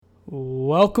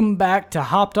Welcome back to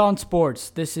Hopped On Sports.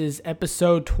 This is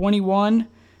episode 21.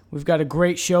 We've got a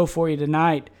great show for you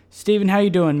tonight. Steven, how you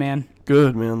doing, man?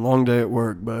 Good, man. Long day at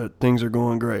work, but things are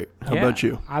going great. How about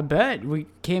you? I bet. We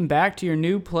came back to your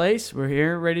new place. We're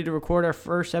here ready to record our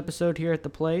first episode here at the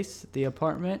place, the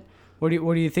apartment. What do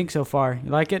you think so far? You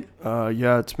like it?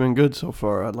 Yeah, it's been good so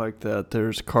far. I like that.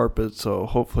 There's carpet, so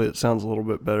hopefully it sounds a little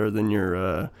bit better than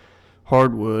your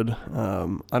hardwood.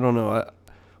 I don't know.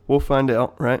 We'll find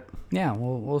out, right? Yeah,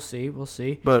 we'll see. We'll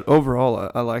see. But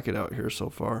overall, I like it out here so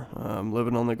far. I'm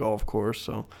living on the golf course,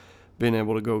 so being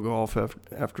able to go golf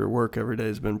after work every day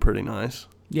has been pretty nice.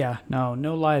 Yeah, no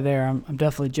lie there. I'm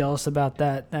definitely jealous about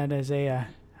that. That is a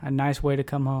nice way to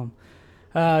come home.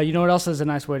 You know what else is a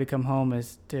nice way to come home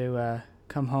is to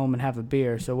come home and have a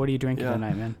beer. So what are you drinking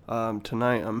tonight, man?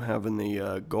 Tonight I'm having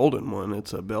the golden one.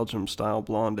 It's a Belgium-style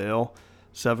blonde ale,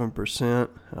 7%,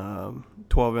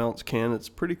 12-ounce can. It's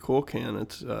a pretty cool can.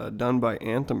 It's done by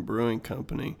Anthem Brewing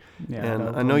Company. Yeah,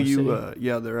 and I know you,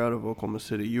 they're out of Oklahoma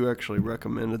City. You actually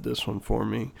recommended this one for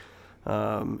me.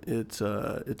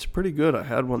 It's pretty good. I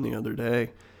had one the other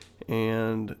day.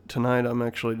 And tonight I'm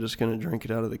actually just going to drink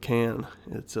it out of the can.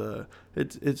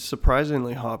 It's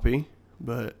surprisingly hoppy,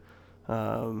 but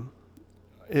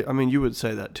you would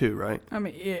say that too, right? I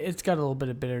mean, it's got a little bit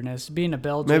of bitterness. Being a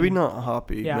Belgian, maybe not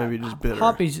hoppy, maybe just bitter.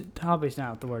 Hoppy's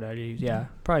not the word I'd use. Yeah,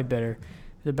 probably bitter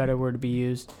is a better word to be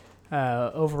used.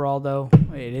 Overall, though,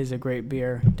 it is a great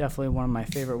beer. Definitely one of my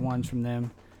favorite ones from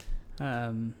them.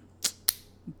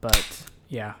 But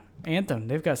yeah, Anthem,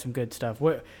 they've got some good stuff.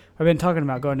 I've been talking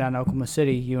about going down to Oklahoma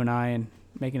City, you and I, and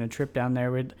making a trip down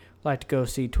there. We'd like to go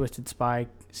see Twisted Spike,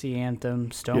 see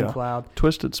Anthem, Stone Cloud.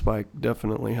 Twisted Spike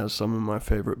definitely has some of my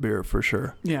favorite beer for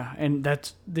sure. Yeah, and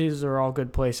these are all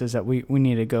good places that we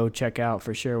need to go check out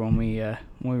for sure when we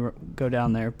go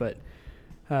down there. But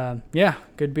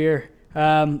good beer.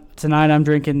 Tonight I'm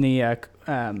drinking the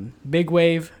Big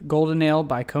Wave Golden Ale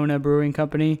by Kona Brewing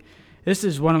Company. This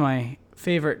is one of my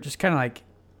favorite, just kind of like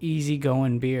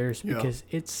easy-going beers because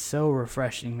it's so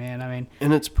refreshing, man. I mean,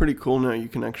 and it's pretty cool now. You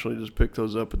can actually just pick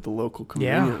those up at the local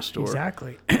convenience store.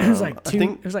 Exactly. It was like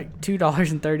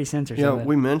 $2.30 or something. Yeah,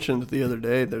 we mentioned the other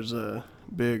day there's a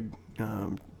big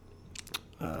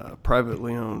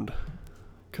privately owned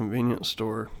convenience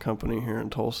store company here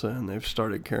in Tulsa, and they've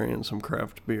started carrying some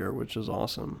craft beer, which is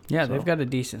awesome. Yeah, they've got a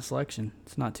decent selection.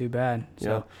 It's not too bad.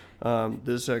 So. Yeah,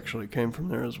 this actually came from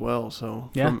there as well. So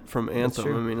from I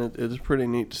Anthem, mean, it's pretty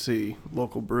neat to see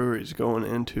local breweries going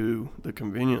into the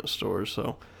convenience stores.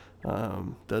 So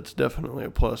that's definitely a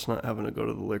plus, not having to go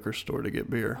to the liquor store to get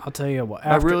beer. I'll tell you what.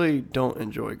 I really don't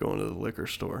enjoy going to the liquor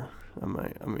store.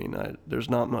 There's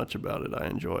not much about it I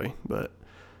enjoy, but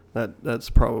that's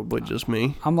probably just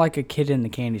me. I'm like a kid in the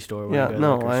candy store. When I go to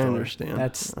the liquor store. understand.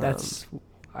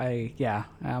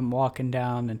 I'm walking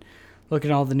down and looking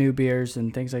at all the new beers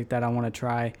and things like that I want to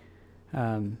try.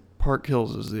 Park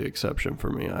Hills is the exception for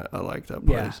me. I like that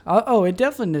place. Yeah. It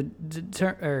definitely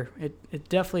it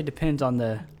definitely depends on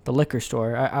the liquor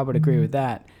store. I would agree with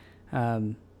that.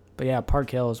 But yeah,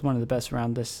 Park Hill is one of the best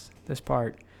around this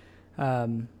part. But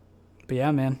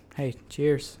yeah, man. Hey,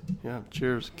 cheers. Yeah,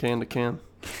 cheers. Can to can.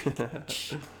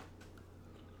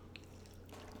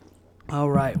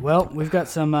 All right. Well, we've got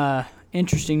some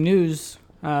interesting news.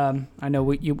 I know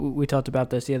we talked about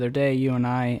this the other day, you and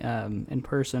I, in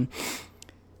person.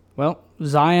 Well,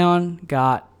 Zion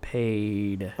got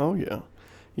paid. Oh, yeah.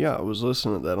 Yeah, I was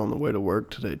listening to that on the way to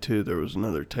work today, too. There was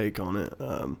another take on it.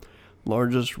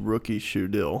 Largest rookie shoe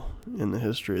deal in the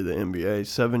history of the NBA.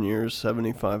 7 years,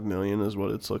 $75 million is what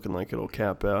it's looking like it'll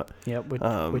cap out. Yep,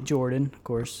 with Jordan, of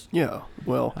course. Yeah,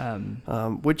 well,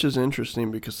 which is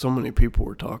interesting because so many people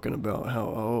were talking about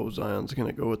how, Zion's going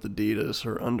to go with Adidas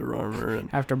or Under Armour.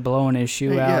 And after blowing his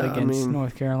shoe out against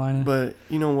North Carolina. But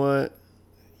you know what?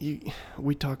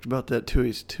 We talked about that too.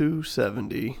 He's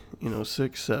 270,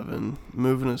 6'7",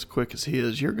 moving as quick as he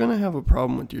is. You're going to have a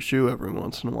problem with your shoe every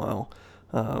once in a while.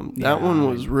 That one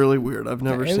was really weird. I've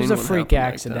never seen one. It was a freak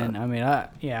accident. Like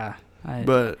that.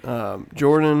 But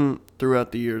Jordan,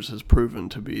 throughout the years, has proven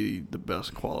to be the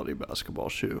best quality basketball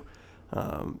shoe.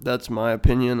 That's my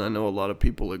opinion. I know a lot of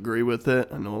people agree with it.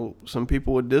 I know some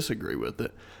people would disagree with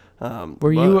it.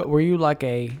 Were you like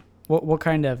a what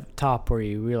kind of top were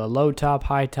you? Were you a low top,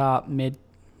 high top, mid?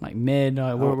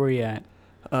 Where were you at?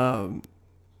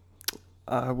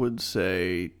 I would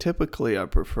say typically I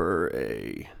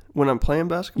prefer when I'm playing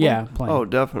basketball. Yeah, playing. Oh,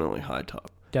 definitely high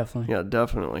top. definitely. Yeah,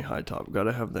 definitely high top. Got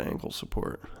to have the ankle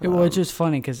support. Well, it's just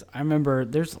funny because I remember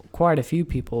there's quite a few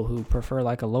people who prefer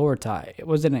like a lower tie.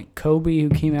 Wasn't it Kobe who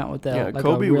came out with that? Like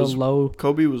Kobe a real low.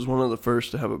 Kobe was one of the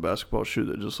first to have a basketball shoe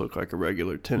that just looked like a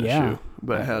regular tennis shoe,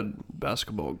 but had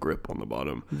basketball grip on the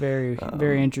bottom. Very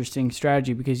interesting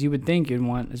strategy, because you would think you'd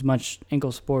want as much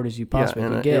ankle support as you possibly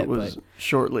could get. It was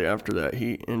shortly after that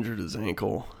he injured his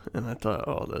ankle, and I thought,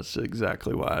 oh, that's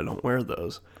exactly why I don't wear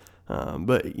those.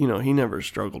 But, he never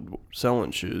struggled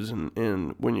selling shoes.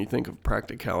 And when you think of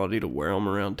practicality to wear them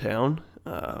around town,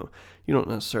 you don't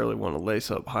necessarily want to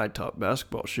lace up high-top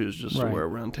basketball shoes just to wear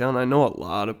around town. I know a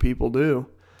lot of people do.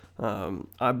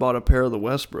 I bought a pair of the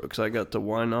Westbrooks. I got the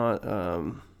Why Not.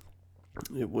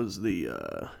 It was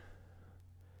the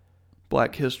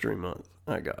Black History Month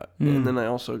I got. And then I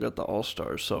also got the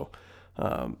All-Stars. So,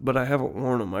 but I haven't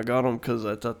worn them. I got them because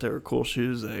I thought they were cool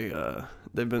shoes.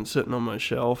 They've been sitting on my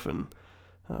shelf, and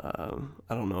I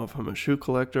don't know if I'm a shoe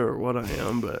collector or what I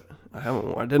am, but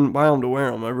I didn't buy them to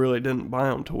wear them. I really didn't buy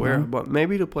them to wear, but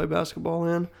maybe to play basketball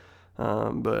in.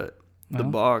 But the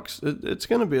box, it's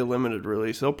going to be a limited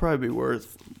release. They'll probably be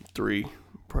worth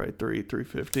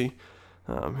 $350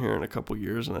 here in a couple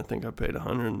years, and I think I paid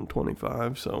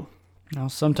 $125. So,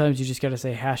 sometimes you just got to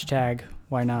say hashtag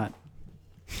why not.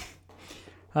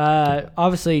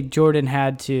 Obviously, Jordan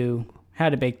had to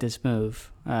make this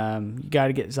move. You got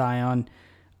to get Zion.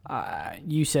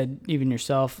 You said even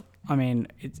yourself, I mean,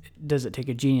 does it take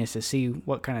a genius to see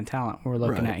what kind of talent we're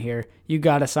looking at here? You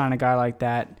got to sign a guy like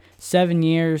that. 7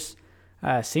 years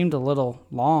seemed a little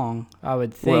long, I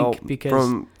would think,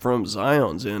 because from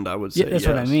Zion's end, I would say that's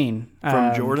what I mean.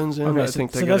 From Jordan's end, I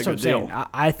think they got a good deal.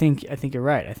 I think you're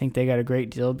right. I think they got a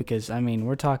great deal because, I mean,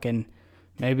 we're talking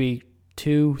maybe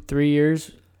 2-3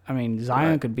 years. I mean,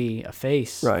 Zion could be a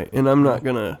face. Right, and I'm not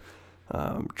going to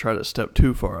try to step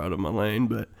too far out of my lane,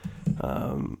 but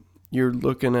you're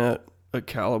looking at a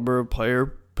caliber of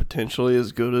player potentially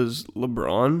as good as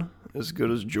LeBron, as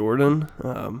good as Jordan.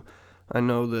 I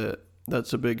know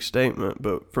that's a big statement,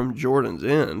 but from Jordan's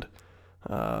end,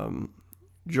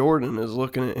 Jordan is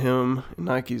looking at him,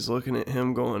 Nike's looking at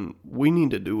him going, we need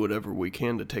to do whatever we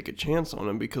can to take a chance on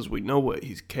him because we know what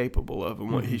he's capable of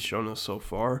and what he's shown us so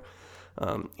far.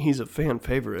 He's a fan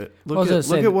favorite. Look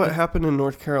at what happened in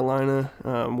North Carolina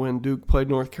when Duke played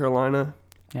North Carolina.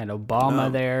 And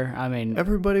Obama there. I mean,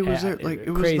 everybody was there. Like, it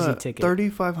was crazy ticket.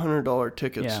 $3,500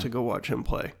 tickets to go watch him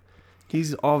play.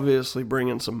 He's obviously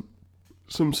bringing some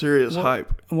serious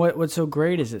hype. What's so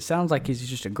great is it sounds like he's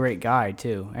just a great guy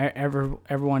too.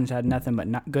 Everyone's had nothing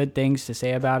but good things to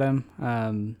say about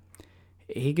him.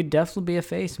 He could definitely be a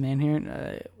face, man.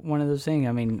 Here, one of those things.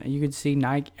 I mean, you could see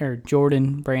Nike or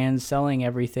Jordan brands selling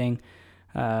everything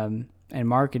and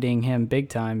marketing him big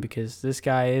time because this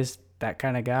guy is that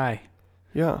kind of guy.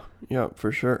 Yeah,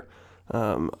 for sure.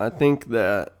 I think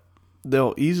that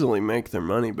they'll easily make their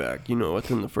money back,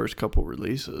 within the first couple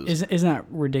releases. Isn't that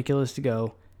ridiculous to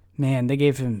go, man, they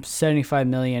gave him $75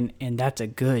 million, and that's a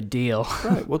good deal.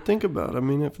 Right. Well, think about it. I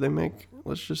mean, if they make,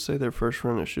 let's just say their first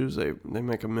run of shoes, they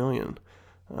make 1 million.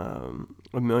 1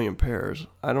 million pairs.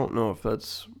 I don't know if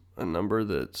that's a number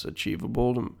that's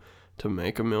achievable to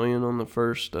make 1 million on the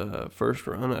first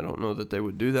run. I don't know that they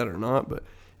would do that or not, but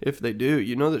if they do,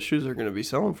 that shoes are going to be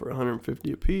selling for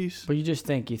 $150 a piece. But you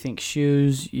think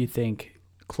shoes, you think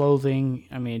clothing.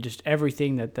 I mean, just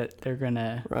everything that they're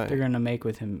gonna make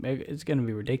with him. It's gonna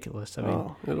be ridiculous. I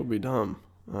mean, it'll be dumb.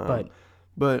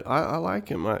 But I like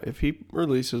him. If he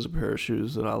releases a pair of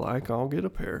shoes that I like, I'll get a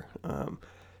pair.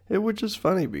 It was just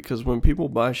funny because when people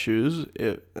buy shoes,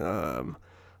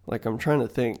 like I'm trying to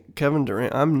think, Kevin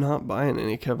Durant, I'm not buying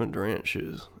any Kevin Durant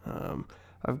shoes.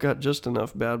 I've got just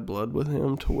enough bad blood with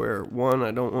him to where, one, I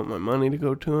don't want my money to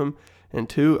go to him, and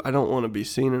two, I don't want to be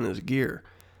seen in his gear.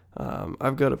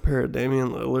 I've got a pair of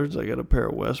Damian Lillards. I got a pair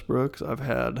of Westbrooks. I've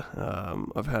had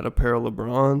a pair of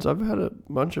LeBrons. I've had a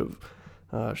bunch of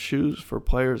shoes for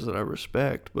players that I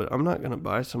respect, but I'm not going to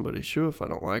buy somebody's shoe if I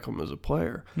don't like them as a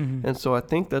player. Mm-hmm. And so I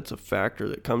think that's a factor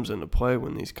that comes into play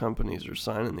when these companies are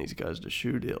signing these guys to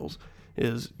shoe deals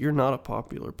is you're not a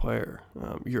popular player.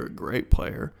 You're a great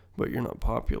player, but you're not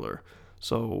popular.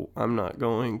 So I'm not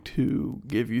going to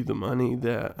give you the money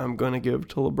that I'm going to give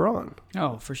to LeBron.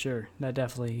 Oh, for sure. That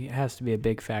definitely has to be a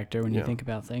big factor when you think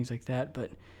about things like that.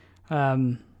 But,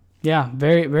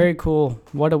 very, very cool.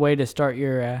 What a way to start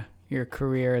your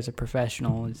career as a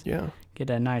professional is get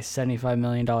a nice $75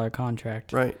 million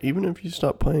contract. Right. Even if you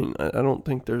stop playing, I don't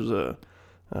think there's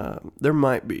there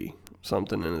might be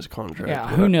something in his contract. Yeah,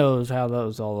 who knows how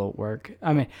those all work.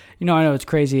 I mean, I know it's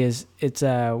crazy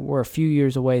we're a few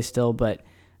years away still, but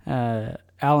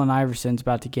Allen Iverson's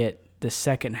about to get the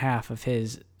second half of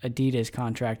his Adidas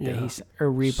contract that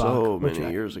or Reebok. So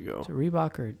many years ago. So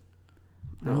Reebok or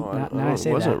no, now I say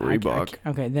it wasn't that. Reebok.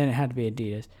 Okay, then it had to be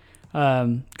Adidas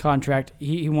contract.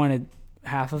 He wanted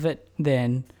half of it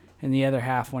then, and the other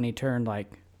half when he turned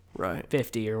like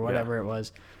 50 or whatever it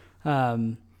was.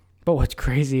 But what's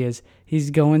crazy is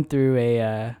he's going through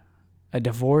a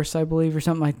divorce, I believe, or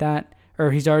something like that,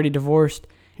 or he's already divorced,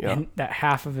 and that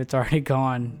half of it's already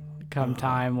gone come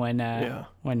time when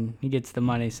he gets the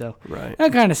money. So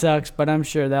that kind of sucks, but I'm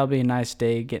sure that'll be a nice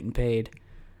day getting paid.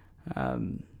 But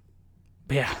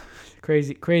yeah,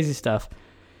 crazy stuff.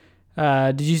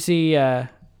 Did you see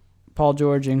Paul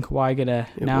George and Kawhi get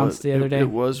announced the other day? It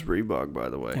was Reebok, by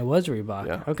the way. It was Reebok.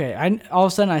 Yeah. Okay. All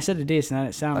of a sudden I said Adidas and that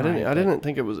didn't sound right. I didn't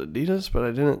think it was Adidas, but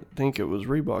I didn't think it was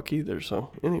Reebok either.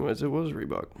 So, anyways, it was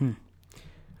Reebok.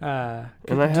 And I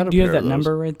had do you have a pair that of those.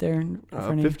 Number right there? In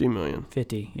front of you? $50 million.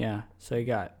 50, yeah. So you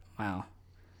got, wow.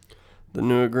 The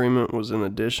new agreement was in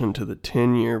addition to the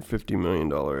 10-year, $50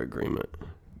 million agreement.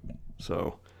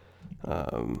 So,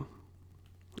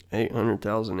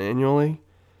 $800,000 annually,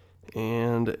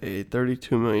 and a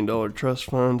 $32 million trust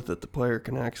fund that the player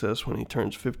can access when he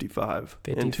turns 55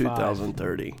 in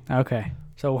 2030. Okay,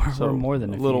 so we're more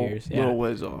than a few years. Yeah. Little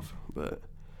ways off, but.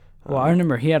 Well, I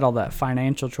remember he had all that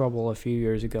financial trouble a few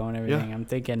years ago and everything. Yeah. I'm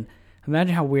thinking,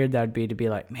 imagine how weird that would be to be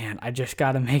like, man, I just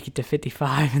got to make it to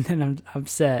 55 and then I'm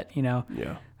set, you know.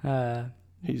 Yeah.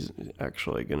 He's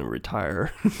actually going to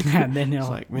retire. And then he's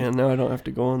like, man, now I don't have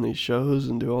to go on these shows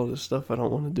and do all this stuff I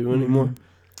don't want to do anymore.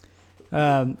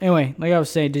 Anyway, like I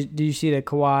was saying, did you see the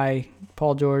Kawhi,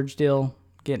 Paul George deal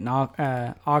getting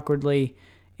awkwardly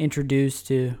introduced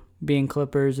to being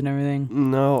Clippers and everything?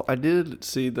 No, I did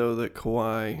see, though, that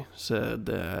Kawhi said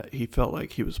that he felt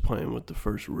like he was playing with the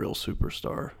first real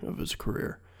superstar of his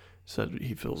career. Said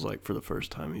he feels like for the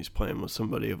first time he's playing with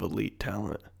somebody of elite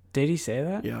talent. Did he say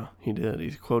that? Yeah, he did.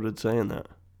 He's quoted saying that.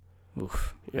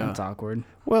 Oof, yeah. That's awkward.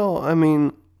 Well, I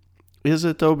mean, is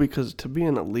it, though? Because to be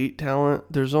an elite talent,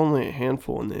 there's only a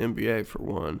handful in the NBA, for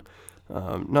one.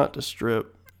 Not to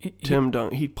strip Tim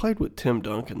Duncan. He played with Tim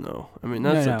Duncan, though. I mean,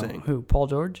 that's the thing. Who, Paul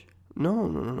George?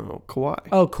 No. Kawhi.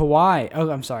 Oh, Kawhi. Oh,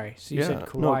 I'm sorry. So you said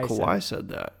Kawhi. No, Kawhi said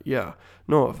that. Yeah.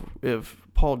 No, if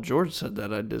Paul George said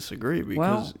that, I'd disagree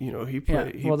because, he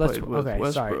played with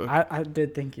Westbrook. Sorry. I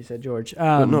did think you said George.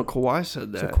 But no, Kawhi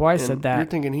said that. So Kawhi said that. You're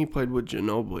thinking he played with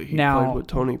Ginobili. He played with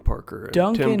Tony Parker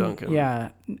and Tim Duncan. Yeah.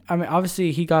 I mean,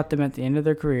 obviously he got them at the end of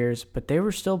their careers, but they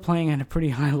were still playing at a pretty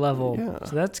high level. Yeah.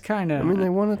 So that's kind of... I mean, they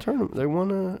won a tournament. They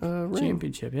won a ring.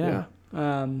 Championship, yeah.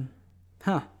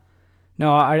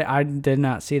 No, I did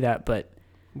not see that, but...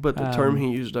 But the term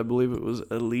he used, I believe it was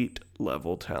elite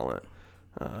level talent.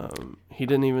 He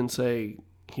didn't say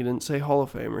Hall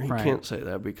of Famer. He can't say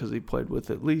that because he played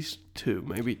with at least 2,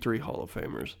 maybe 3 Hall of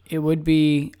Famers. It would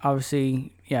be,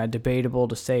 obviously, debatable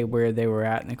to say where they were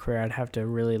at in the career. I'd have to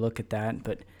really look at that.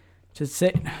 But to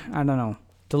say, I don't know,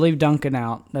 to leave Duncan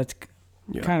out, that's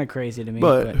kind of crazy to me.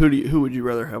 But who would you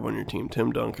rather have on your team,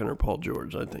 Tim Duncan or Paul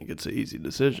George? I think it's an easy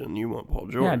decision. You want Paul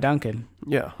George. Yeah, Duncan.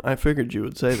 Yeah, I figured you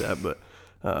would say that, but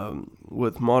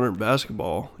with modern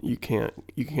basketball, you can't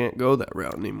go that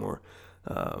route anymore.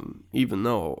 Even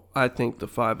though I think the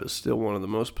 5 is still one of the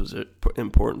most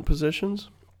important positions.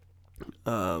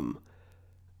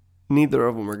 Neither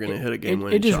of them are going to hit a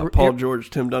game-winning shot. Paul George,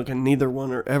 Tim Duncan, neither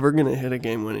one are ever going to hit a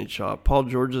game-winning shot. Paul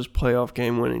George's playoff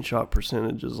game-winning shot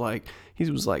percentage is he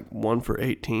was 1 for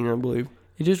 18, I believe.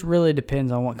 It just really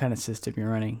depends on what kind of system you're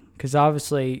running. Because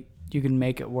obviously you can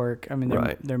make it work. I mean,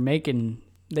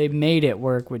 they've made it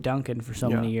work with Duncan for so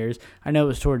many years. I know it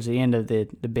was towards the end of the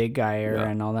big guy era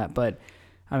and all that, but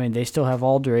I mean, they still have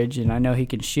Aldridge, and I know he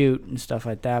can shoot and stuff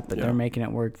like that, but they're making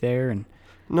it work there. And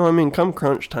no, I mean, come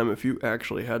crunch time, if you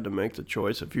actually had to make the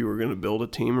choice, if you were going to build a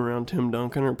team around Tim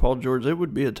Duncan or Paul George, it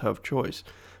would be a tough choice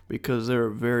because there are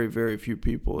very, very few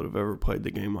people that have ever played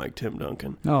the game like Tim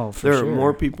Duncan. Oh, for sure. There are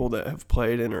more people that have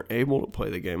played and are able to play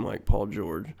the game like Paul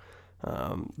George.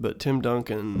 But Tim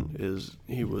Duncan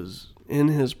he was in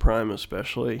his prime,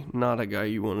 especially not a guy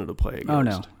you wanted to play against. Oh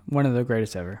no, one of the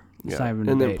greatest ever. Yeah.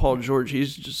 And then Paul George,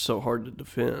 he's just so hard to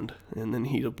defend, and then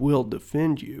he will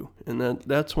defend you, and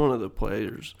that's one of the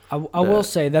players. I will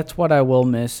say that's what I will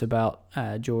miss about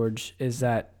George is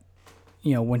that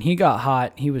when he got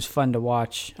hot, he was fun to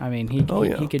watch. I mean,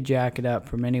 he could jack it up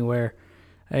from anywhere,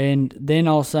 and then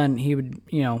all of a sudden he would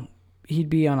he'd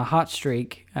be on a hot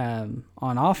streak on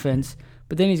offense,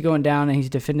 but then he's going down and he's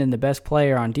defending the best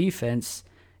player on defense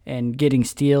and getting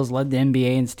steals, led the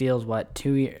NBA in steals,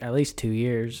 at least 2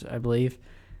 years, I believe.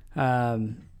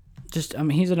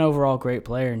 He's an overall great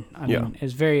player. I mean,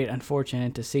 it's very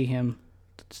unfortunate to see him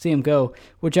see him go,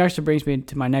 which actually brings me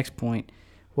to my next point,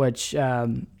 which,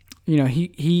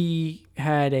 he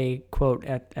had a quote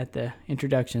at the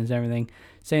introductions and everything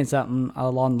saying something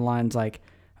along the lines like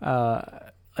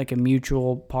a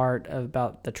mutual part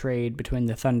about the trade between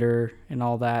the Thunder and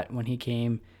all that when he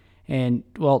came. And,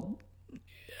 well,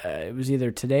 it was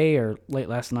either today or late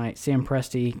last night, Sam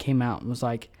Presti came out and was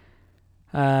like,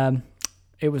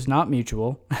 it was not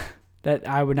mutual. That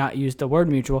I would not use the word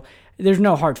mutual. There's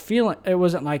no hard feeling. It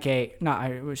wasn't like I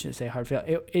shouldn't say hard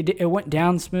feeling. It went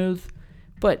down smooth,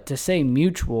 but to say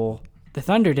mutual, the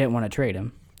Thunder didn't want to trade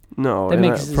him. No,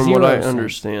 from what I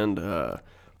understand,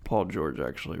 Paul George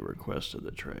actually requested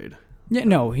the trade. Yeah,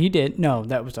 no, he did. No,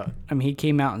 that was he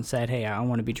came out and said, "Hey, I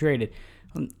want to be traded."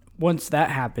 Once that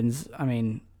happens,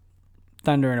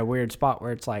 Thunder in a weird spot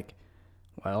where it's like,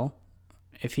 well,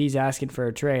 if he's asking for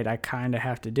a trade, I kind of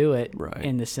have to do it, right,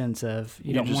 in the sense of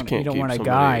you don't want a somebody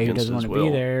guy who doesn't want to be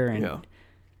there. And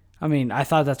yeah. I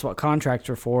thought that's what contracts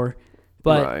were for,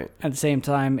 but right. at the same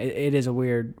time, it is a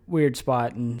weird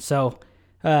spot. And so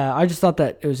I just thought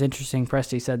that it was interesting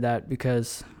Presti said that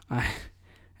because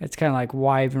it's kind of like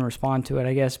why even respond to it,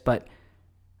 I guess. But,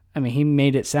 he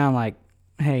made it sound like,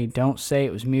 hey, don't say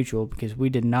it was mutual because we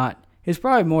did not. It's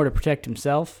probably more to protect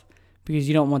himself because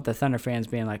you don't want the Thunder fans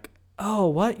being like, oh,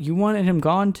 what? You wanted him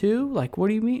gone too? Like, what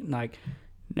do you mean? Like,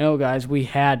 no, guys, we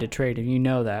had to trade him. You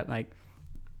know that. Like,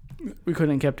 we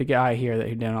couldn't have kept a guy here that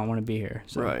he did not want to be here.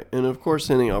 So. Right. And, of course,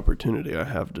 any opportunity I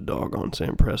have to dog on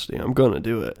Sam Presti, I'm going to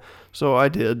do it. So I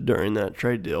did during that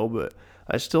trade deal, but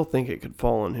I still think it could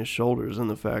fall on his shoulders in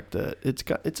the fact that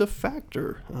it's a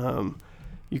factor.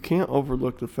 You can't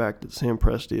overlook the fact that Sam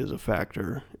Presti is a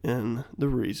factor in the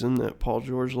reason that Paul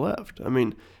George left.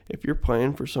 If you're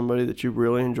playing for somebody that you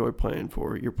really enjoy playing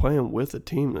for, you're playing with a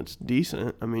team that's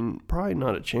decent. Probably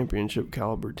not a championship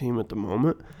caliber team at the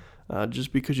moment,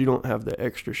 just because you don't have the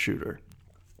extra shooter.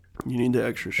 You need the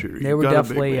extra shooter. They were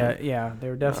definitely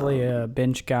a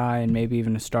bench guy and maybe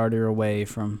even a starter away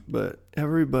from. But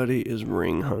everybody is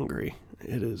ring hungry.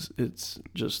 It's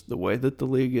just the way that the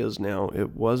league is now.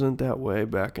 It wasn't that way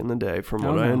back in the day, from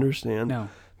what I understand. No.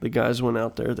 The guys went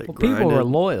out there that grinded. People were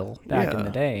loyal back in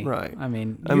the day. Right.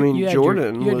 You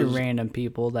Jordan had your random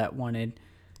people that wanted,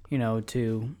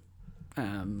 to,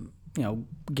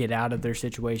 get out of their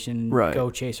situation, right, go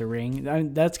chase a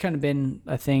ring. That's kind of been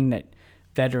a thing that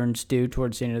veterans do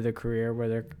towards the end of their career, where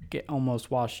they're almost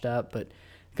washed up, but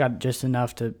got just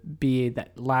enough to be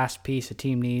that last piece a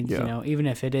team needs. Yeah. Even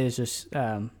if it is just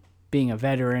being a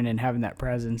veteran and having that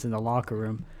presence in the locker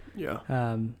room.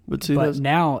 Yeah. But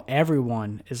now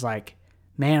everyone is like,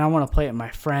 man, I want to play with my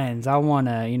friends. I want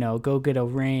to, go get a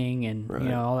ring and,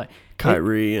 right, all that.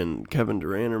 Kyrie and Kevin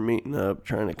Durant are meeting up,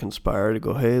 trying to conspire to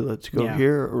go, hey, let's go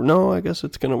here. Or no, I guess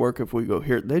it's going to work if we go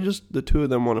here. The two of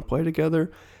them want to play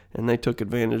together, and they took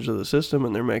advantage of the system,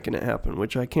 and they're making it happen,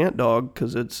 which I can't dog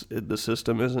because the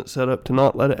system isn't set up to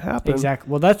not let it happen. Exactly.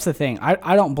 Well, that's the thing.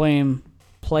 I don't blame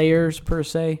players per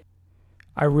se.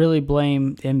 I really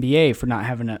blame the NBA for not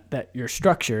having your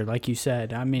structure, like you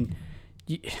said.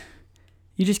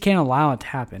 You just can't allow it to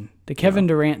happen. The Kevin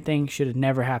Durant thing should have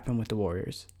never happened with the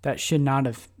Warriors. That should not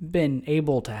have been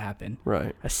able to happen.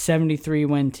 Right. A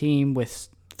 73-win team with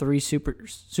 3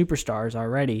 superstars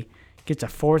already gets a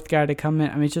 4th guy to come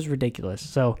in. It's just ridiculous.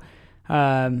 So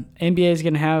NBA is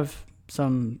going to have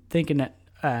some thinking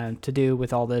to do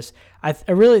with all this. I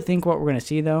really think what we're going to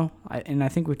see, though, and I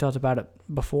think we talked about it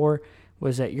before,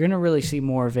 was that you're going to really see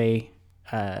more of a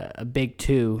big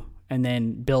two and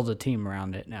then build a team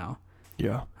around it now.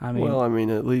 Yeah. At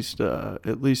least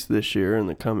this year and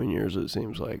the coming years, it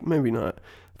seems like. Maybe not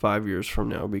 5 years from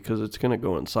now, because it's going to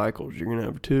go in cycles. You're going to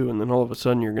have 2, and then all of a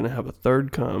sudden you're going to have a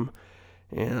 3rd come.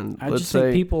 And I just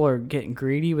think people are getting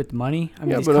greedy with money.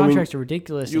 These contracts are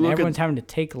ridiculous, and everyone's having to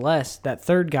take less. That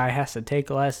 3rd guy has to take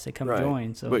less to come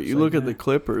join. So, but you look at the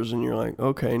Clippers, and you're like,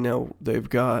 okay, now they've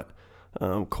got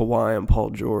Kawhi and Paul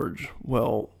George.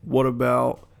 Well, what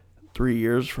about 3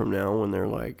 years from now when they're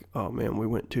like, oh man, we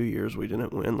went 2 years, we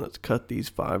didn't win, let's cut these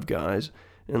 5 guys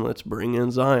and let's bring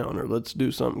in Zion, or let's do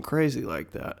something crazy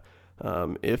like that.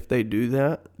 If they do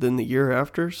that, then the year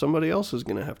after, somebody else is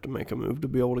going to have to make a move to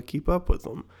be able to keep up with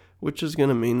them, which is going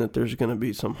to mean that there's going to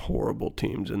be some horrible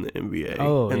teams in the NBA,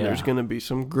 there's going to be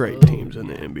some great teams in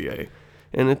the NBA.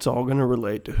 And it's all going to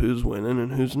relate to who's winning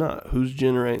and who's not, who's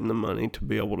generating the money to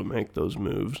be able to make those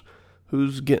moves,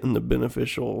 who's getting the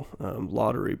beneficial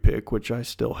lottery pick, which I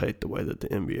still hate the way that the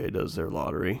NBA does their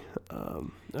lottery.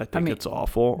 I think it's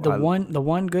awful. The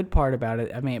one good part about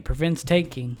it, it prevents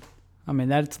taking. I mean,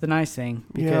 that's the nice thing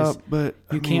Yeah, because but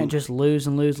you can't just lose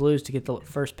and lose to get the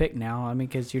first pick now. I mean,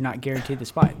 because you're not guaranteed the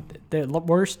spot. The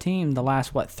worst team the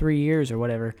last, 3 years or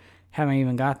whatever, haven't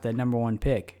even got the number one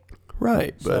pick.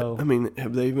 Right, but So- I mean,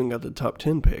 have they even got the top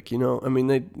 10 pick? You know, I mean,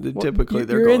 they typically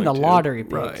they're you're going in the to. lottery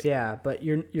picks, right. yeah, but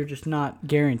you're just not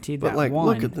guaranteed But that like, one.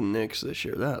 look at the Knicks this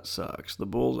year. That sucks. The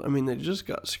Bulls. I mean, they just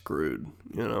got screwed.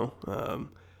 You know,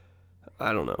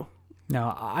 I don't know.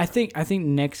 No, I think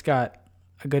Knicks got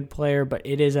a good player, but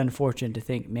it is unfortunate to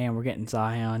think, man, we're getting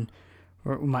Zion,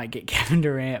 or we might get Kevin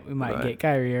Durant, we might Right. get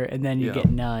Kyrie, and then you Yeah. get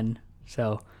none.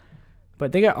 So,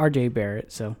 but they got RJ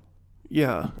Barrett, so.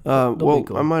 Yeah. They'll Well, be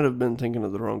cool. I might have been thinking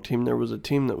of the wrong team. There was a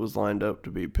team that was lined up to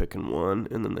be picking 1,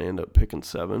 and then they end up picking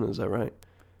 7. Is that right?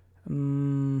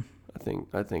 I think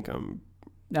I'm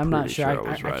not pretty sure. sure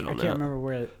I was right I on can't that. remember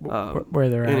where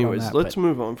they're at. Anyways, on that, let's but-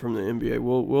 move on from the NBA.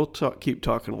 We'll keep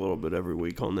talking a little bit every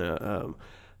week on that.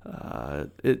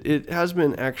 It has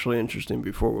been actually interesting.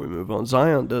 Before we move on,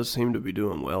 Zion does seem to be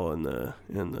doing well in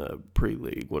the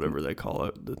pre-league, whatever they call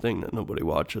it, the thing that nobody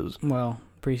watches. Well,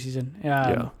 preseason.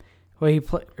 Yeah. Well, he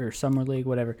played or summer league,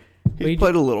 whatever. He's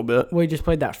played a little bit. We just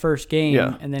played that first game,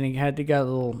 Yeah. and then he had to go a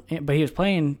little. But he was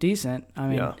playing decent. I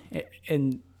mean, Yeah.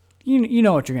 and you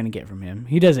know what you're going to get from him.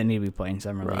 He doesn't need to be playing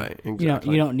summer league. Right,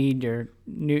 exactly. You don't need your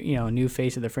new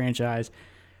face of the franchise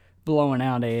blowing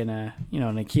out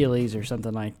an Achilles or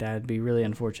something like that. It'd be really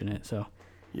unfortunate. So,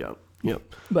 Yep.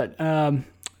 but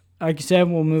like you said,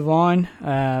 we'll move on.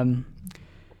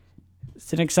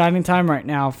 It's an exciting time right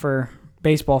now for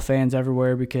baseball fans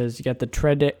everywhere because you got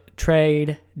the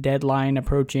trade deadline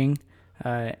approaching,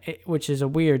 which is a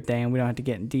weird thing. We don't have to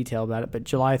get in detail about it, but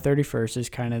July 31st is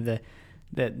kind of the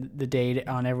date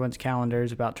on everyone's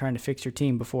calendars about trying to fix your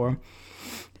team before.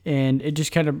 And it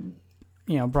just kind of,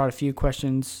 brought a few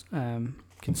questions,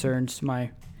 concerns to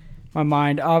my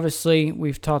mind. Obviously,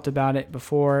 we've talked about it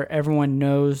before. Everyone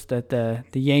knows that the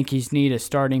Yankees need a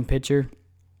starting pitcher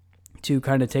to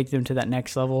kind of take them to that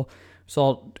next level.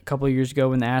 Saw a couple of years ago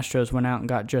when the Astros went out and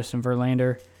got Justin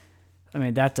Verlander. I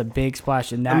mean, that's a big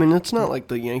splash. And that, I mean, it's not like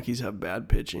the Yankees have bad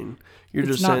pitching. You're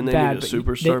it's just not saying they bad, need a but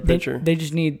superstar pitcher? They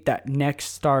just need that next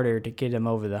starter to get them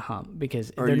over the hump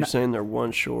because Are they're you not, saying they're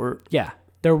one short? yeah,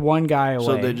 they're one guy away.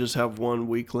 So they just have one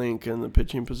weak link in the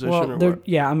pitching position, well, or they're, what?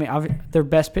 yeah, I mean, their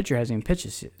best pitcher hasn't even pitched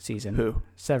this season. Who?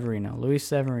 Luis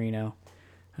Severino.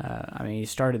 I mean, he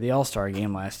started the All-Star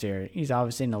game last year. He's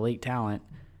obviously an elite talent.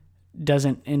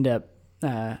 Doesn't end up.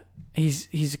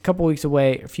 He's a couple weeks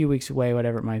away, a few weeks away,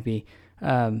 whatever it might be.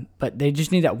 But they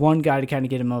just need that one guy to kind of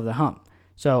get him over the hump.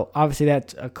 So obviously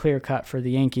that's a clear cut for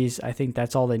the Yankees. I think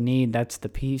that's all they need. That's the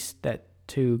piece that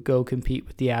to go compete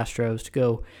with the Astros, to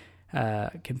go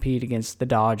compete against the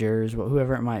Dodgers,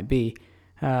 whoever it might be.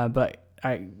 But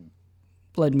I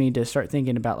led me to start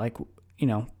thinking about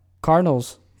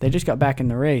Cardinals. They just got back in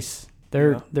the race.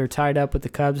 They're tied up with the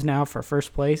Cubs now for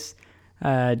first place.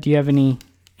 Do you have any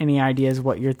ideas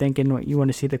what you're thinking, what you want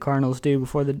to see the Cardinals do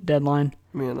before the deadline?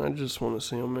 Man, I just want to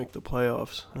see them make the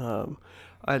playoffs.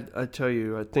 I tell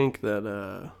you, I think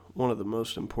that one of the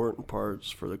most important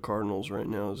parts for the Cardinals right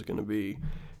now is going to be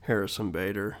Harrison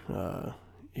Bader.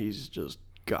 He's just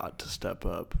got to step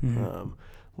up. Mm-hmm.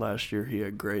 Last year he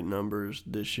had great numbers.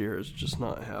 This year it's just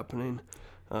not happening.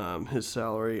 His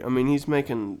salary, I mean, he's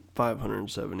making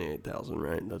 $578,000,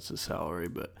 right? That's his salary,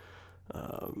 but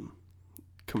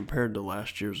compared to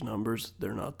last year's numbers,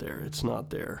 they're not there. It's not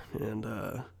there.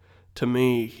 And to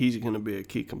me, he's going to be a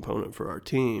key component for our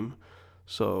team.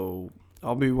 So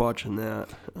I'll be watching that.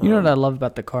 You know what I love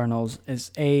about the Cardinals is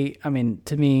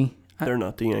to me, they're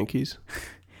not the Yankees.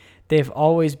 They've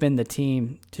always been the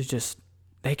team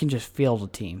they can just field a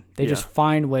team. They just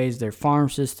find ways. Their farm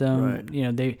system,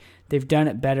 right. They've done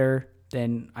it better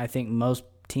than I think most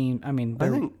teams. I mean, I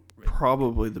think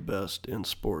probably the best in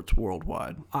sports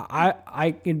worldwide.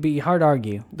 It'd be hard to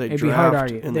argue. It'd be hard to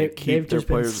argue. And they keep their just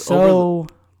been players so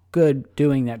good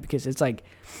doing that because it's like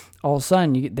all of a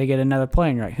sudden they get another player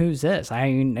and you're like, who's this? I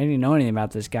didn't know anything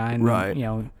about this guy. And right.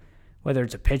 Whether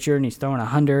it's a pitcher and he's throwing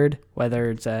 100,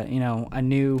 whether it's a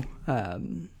new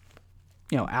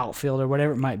outfielder,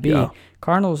 whatever it might be. Yeah.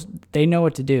 Cardinals, they know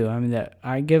what to do. I mean,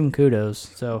 I give them kudos.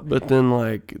 So, but then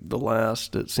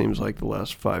it seems like the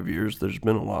last 5 years, there's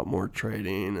been a lot more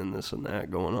trading and this and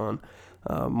that going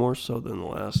on, more so than the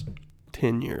last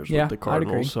 10 years with the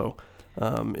Cardinals. So,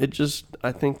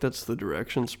 I think that's the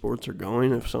direction sports are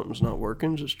going. If something's not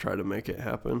working, just try to make it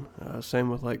happen. Same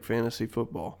with fantasy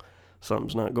football.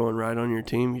 Something's not going right on your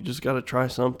team, you just got to try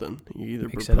something. You either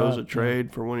propose a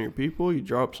trade for one of your people, you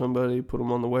drop somebody, put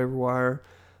them on the waiver wire.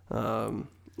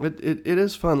 It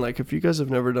is fun. If you guys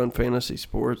have never done fantasy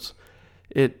sports,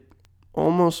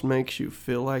 almost makes you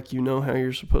feel like you know how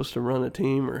you're supposed to run a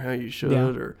team or how you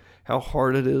should or how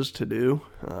hard it is to do.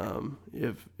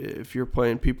 If you're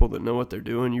playing people that know what they're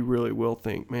doing, you really will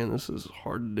think, man, this is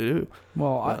hard to do.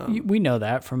 Well, we know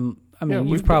that from. I mean,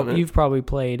 Yeah, you've probably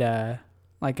played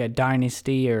like a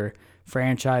dynasty or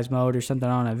franchise mode or something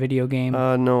on a video game.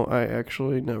 No, I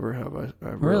actually never have. I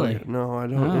Really? No, I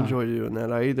don't enjoy doing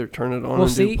that. I either turn it on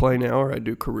and do play now, or I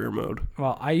do career mode.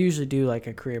 Well, I usually do like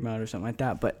a career mode or something like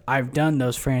that, but I've done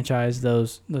those franchise,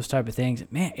 those type of things.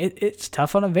 Man, it's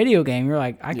tough on a video game. You're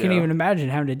like, I can't even imagine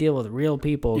having to deal with real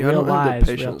people, real I don't lives. have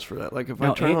the patience for that. Like if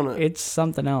I turn on it's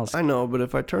something else. I know, but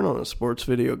if I turn on a sports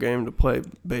video game to play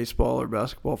baseball or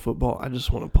basketball, football, I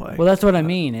just want to play. Well, that's what I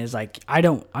mean. Is like I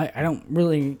don't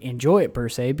really enjoy it per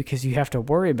se because you have to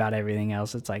worry about everything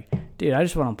else. It's like, dude, I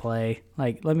just want to play.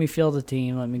 Like, let me field the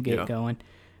team. Let me get going.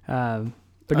 But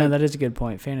no, that is a good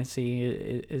point. Fantasy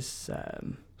is.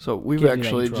 So we've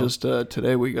actually just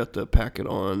today we got the packet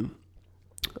on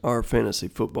our fantasy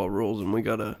football rules, and we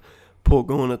got a pool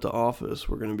going at the office.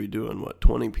 We're going to be doing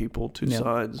 20 people, two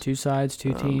sides,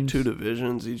 two teams, two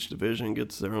divisions. Each division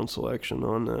gets their own selection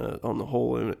on the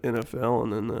whole NFL,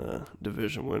 and then the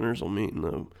division winners will meet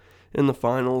in the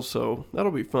finals. So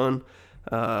that'll be fun.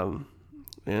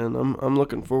 And I'm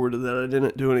looking forward to that. I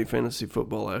didn't do any fantasy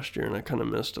football last year, and I kind of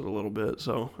missed it a little bit.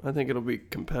 So I think it'll be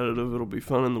competitive. It'll be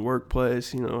fun in the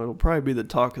workplace. It'll probably be the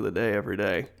talk of the day every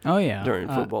day. Oh yeah, during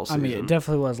football season. I mean, it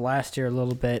definitely was last year a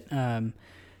little bit.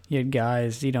 You had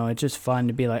guys, it's just fun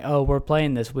to be like, oh, we're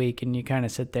playing this week, and you kind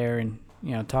of sit there and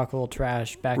talk a little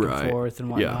trash back and forth and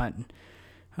whatnot.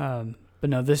 Yeah. But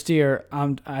no, this year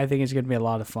I think it's going to be a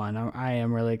lot of fun. I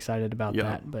am really excited about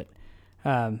that. But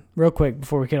real quick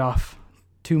before we get off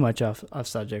too much off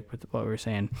subject with what we were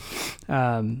saying,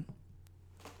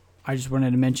 I just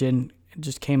wanted to mention, it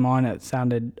just came on, it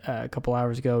sounded a couple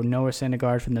hours ago, Noah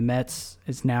Syndergaard from the Mets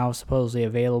is now supposedly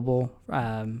available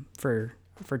for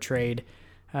trade.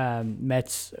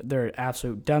 Mets, they're an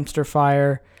absolute dumpster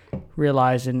fire,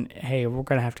 realizing, hey, we're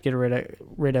going to have to get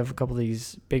rid of a couple of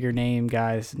these bigger name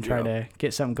guys and try to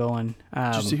get something going.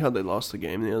 Did you see how they lost the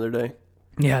game the other day?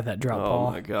 Yeah, that drop ball.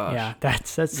 Oh my gosh. Yeah,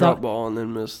 that's drop ball and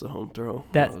then missed the home throw.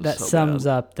 That sums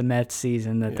up the Mets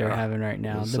season that they're having right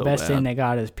now. The best thing they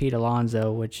got is Pete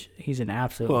Alonso, which he's an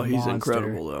absolute monster. He's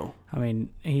incredible though. I mean,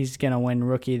 he's going to win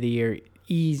Rookie of the Year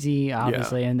easy,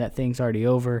 obviously, and that thing's already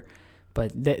over.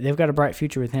 But they've got a bright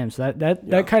future with him. So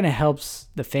that kind of helps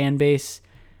the fan base.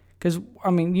 Because,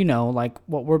 I mean, like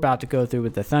what we're about to go through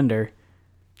with the Thunder,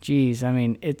 geez, I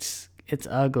mean, it's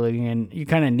ugly, and you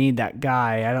kind of need that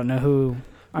guy. I don't know who.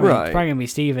 I mean, it's probably going to be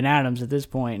Steven Adams at this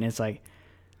point, and it's like.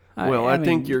 I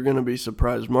think you're going to be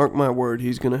surprised. Mark my word,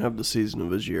 he's going to have the season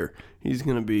of his year. He's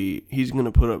going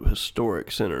to put up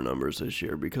historic center numbers this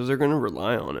year because they're going to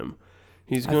rely on him.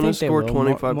 He's going to score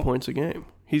 25 points a game.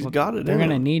 He's got it in him. They're going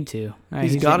to need to.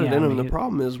 He's got it in him. The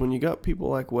problem is when you got people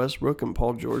like Westbrook and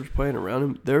Paul George playing around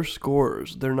him, they're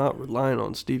scorers. They're not relying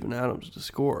on Steven Adams to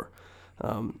score.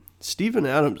 Steven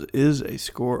Adams is a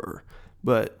scorer,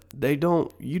 but you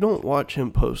don't watch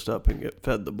him post up and get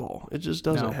fed the ball. It just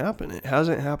doesn't happen. It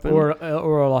hasn't happened. Or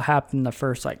it'll happen the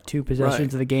first two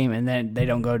possessions of the game, and then they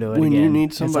don't go to it when again. You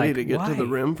need somebody to get to the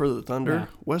rim for the Thunder,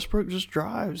 Westbrook just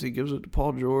drives. He gives it to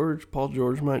Paul George. Paul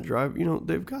George might drive.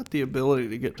 They've got the ability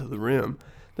to get to the rim.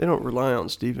 They don't rely on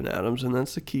Steven Adams, and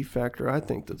that's the key factor, I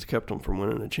think, that's kept them from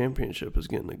winning a championship is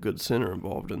getting a good center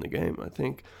involved in the game. I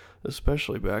think,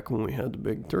 especially back when we had the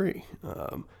big three.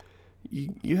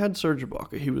 You had Serge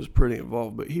Ibaka. He was pretty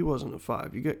involved, but he wasn't a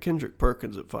 5. You got Kendrick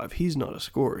Perkins at 5. He's not a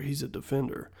scorer. He's a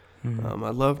defender. Mm-hmm. I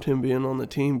loved him being on the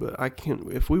team, but I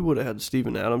can't. If we would have had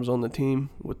Steven Adams on the team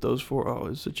with those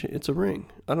 4, it's a ring.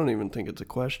 I don't even think it's a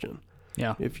question.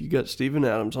 Yeah. If you got Steven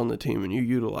Adams on the team and you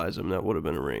utilize him, that would have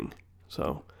been a ring.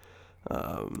 So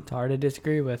it's hard to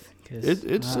disagree with.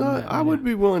 It's not. I would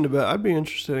be willing to bet. I'd be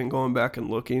interested in going back and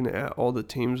looking at all the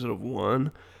teams that have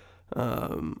won.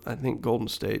 I think Golden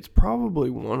State's probably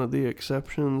one of the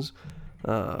exceptions.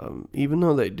 Even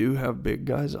though they do have big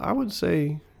guys, I would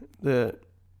say that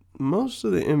most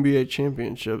of the NBA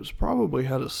championships probably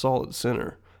had a solid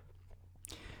center.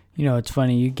 It's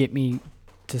funny. You get me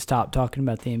to stop talking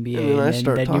about the NBA, and then I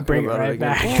start talking you bring about it right it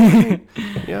back.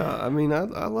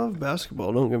 I love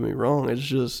basketball. Don't get me wrong. It's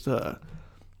just I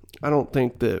don't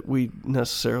think that we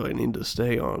necessarily need to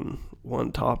stay on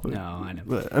one topic. No, I know.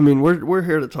 But I mean, we're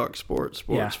here to talk sports,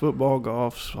 football,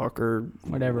 golf, soccer,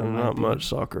 whatever. Not much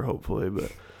soccer, hopefully,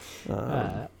 but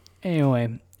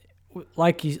anyway,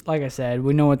 like I said,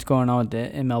 we know what's going on with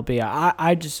the MLB.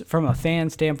 I just, from a fan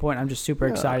standpoint, I'm just super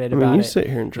excited about it. You sit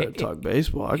here and try to talk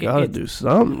baseball. I got to do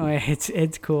something.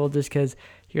 It's cool just because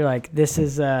you're like, this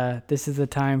is the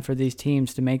time for these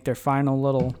teams to make their final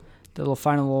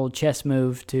little chess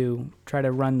move to try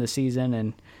to run the season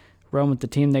and run with the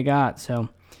team they got. So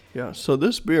yeah. So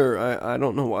this beer, I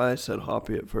don't know why I said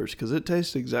hoppy at first, because it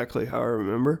tastes exactly how I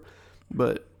remember,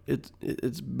 but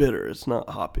it's bitter. It's not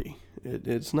hoppy.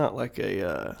 It's not like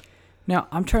a. Now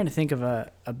I'm trying to think of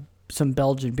some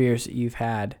Belgian beers that you've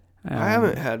had. I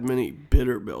haven't had many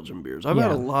bitter Belgian beers. I've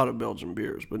had a lot of Belgian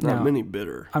beers, but not many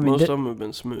bitter. Most of them have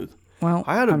been smooth. Well,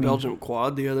 I had a Belgian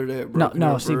quad the other day at Broken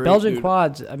Arrow see, Brewery. Belgian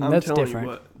quads. I mean, I'm that's telling different.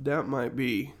 You what, that might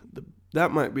be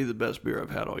the best beer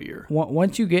I've had all year.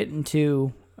 Once you get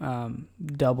into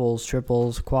doubles,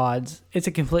 triples, quads, it's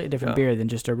a completely different beer than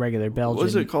just a regular Belgian. What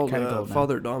is it called?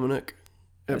 Father Dominic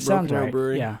at Broken Arrow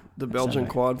Brewery. Yeah, the Belgian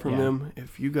quad from them.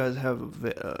 If you guys have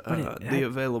the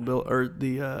availability or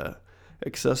the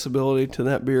accessibility to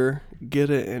that beer, get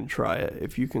it and try it.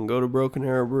 If you can go to Broken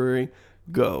Arrow Brewery,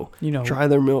 go. Try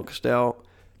their milk stout,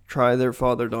 try their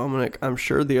Father Dominic. I'm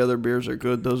sure the other beers are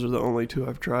good. Those are the only two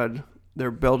I've tried. Their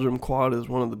Belgian quad is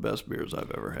one of the best beers I've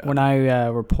ever had. When I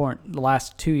report the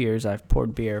last 2 years, I've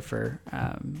poured beer for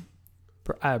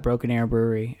Broken Arrow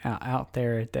Brewery out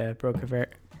there at the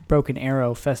Broken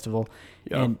Arrow Festival,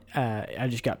 and I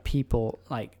just got people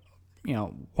like,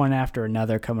 one after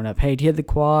another coming up. Hey, do you have the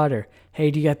quad? Or hey,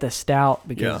 do you got the stout?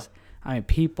 Because I mean,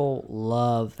 people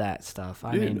love that stuff.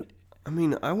 I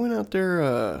mean, I went out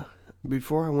there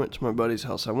before I went to my buddy's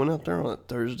house. I went out there on a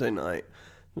Thursday night.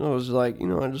 And I was like,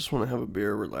 I just want to have a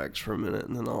beer, relax for a minute,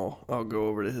 and then I'll go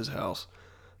over to his house.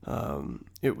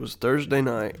 It was Thursday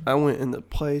night. I went, and the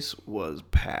place was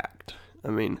packed. I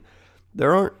mean,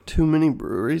 there aren't too many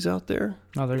breweries out there.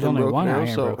 No, there's only one out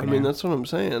here. So, that's what I'm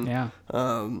saying. Yeah.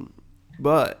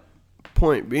 But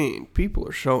point being, people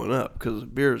are showing up because the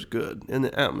beer is good and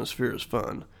the atmosphere is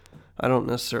fun. I don't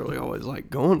necessarily always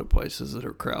like going to places that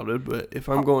are crowded, but if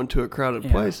I'm going to a crowded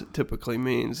place, it typically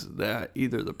means that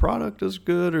either the product is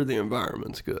good or the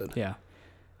environment's good. Yeah.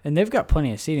 And they've got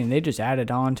plenty of seating. They just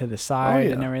added on to the side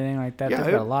and everything like that. Yeah,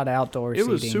 they've got a lot of outdoor seating.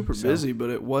 It was super busy, but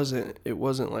it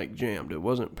wasn't like jammed. It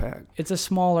wasn't packed. It's a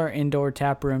smaller indoor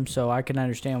tap room, so I can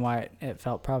understand why it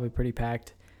felt probably pretty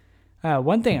packed.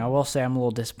 One thing I will say I'm a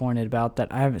little disappointed about that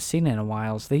I haven't seen in a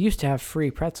while is they used to have free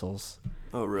pretzels.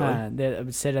 Oh, really? They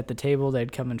would sit at the table.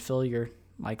 They'd come and fill your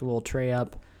little tray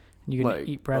up. And you could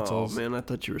eat pretzels. Oh, man, I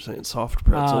thought you were saying soft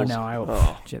pretzels. Oh,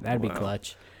 no. That'd be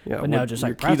clutch. Yeah, but no, just your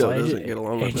like pretzel. keto doesn't get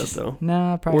along with that, though.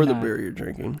 No, probably not. Or the beer you're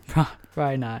drinking.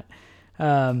 Probably not.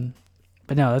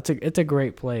 But no, it's a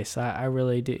great place. I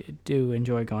really do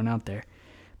enjoy going out there.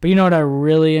 But you know what I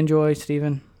really enjoy,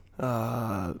 Steven?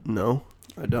 No,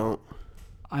 I don't.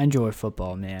 I enjoy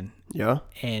football, man. Yeah?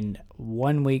 And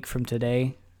 1 week from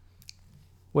today,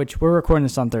 which we're recording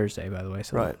this on Thursday, by the way,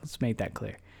 so let's make that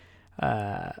clear.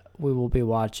 We will be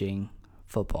watching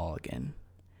football again.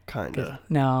 Kind of.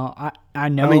 No, I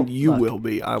know. I mean, you will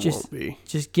be. I won't be.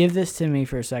 Just give this to me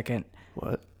for a second.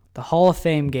 What? The Hall of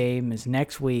Fame game is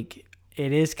next week.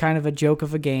 It is kind of a joke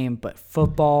of a game, but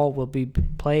football will be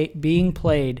being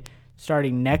played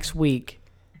starting next week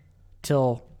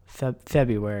till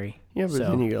February. Yeah, but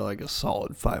then you got like a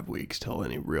solid 5 weeks till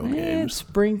any real games.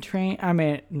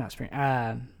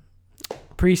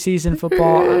 Preseason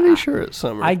football. Pretty sure it's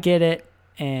summer. I get it,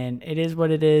 and it is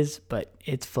what it is, but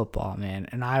it's football, man,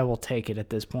 and I will take it at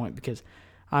this point because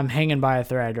I'm hanging by a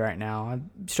thread right now. I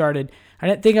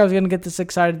didn't think I was going to get this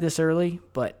excited this early,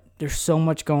 but there's so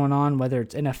much going on, whether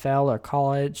it's NFL or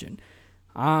college, and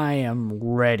I am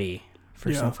ready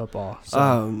for some football.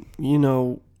 So.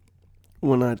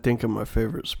 When I think of my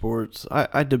favorite sports,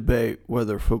 I debate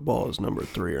whether football is number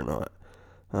 3 or not.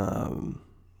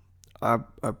 I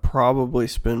probably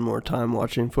spend more time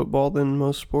watching football than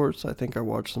most sports. I think I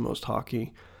watch the most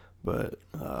hockey, but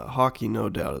hockey, no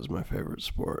doubt, is my favorite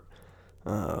sport.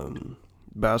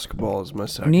 Basketball is my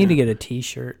second. You need to get a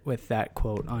T-shirt with that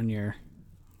quote on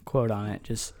it.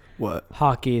 Just what?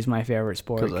 Hockey is my favorite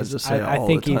sport. Because I just say it all I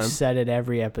think the time. you've said it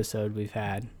every episode we've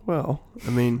had. Well, I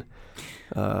mean,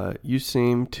 you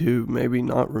seem to maybe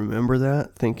not remember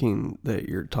that, thinking that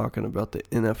you're talking about the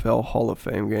NFL Hall of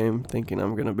Fame game, thinking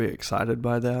I'm going to be excited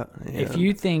by that. And if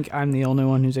you think I'm the only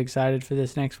one who's excited for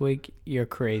this next week, you're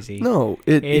crazy. No,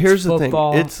 here's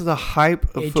football. The thing. It's the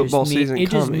hype of football season coming. It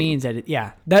just means that,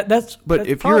 that's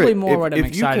if probably you're, more what I'm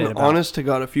excited about. Honest to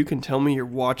God, if you can tell me you're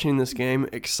watching this game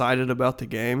excited about the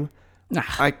game,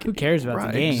 who cares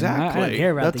about the game? Exactly. I don't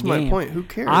care about That's the game. my point. Who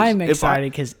cares? I'm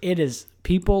excited because it is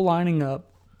people lining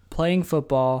up, playing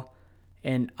football,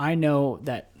 and I know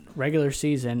that regular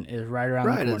season is right around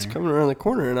the corner. Right, it's coming around the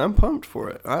corner, and I'm pumped for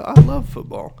it. I love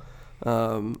football.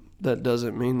 That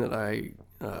doesn't mean that I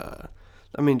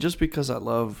I mean, just because I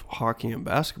love hockey and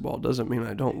basketball doesn't mean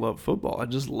I don't love football. I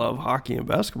just love hockey and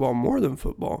basketball more than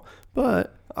football.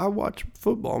 But I watch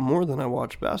football more than I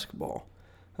watch basketball.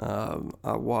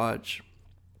 I watch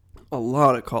a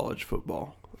lot of college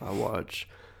football. I watch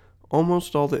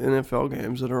almost all the NFL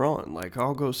games that are on. Like,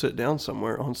 I'll go sit down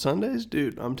somewhere on Sundays.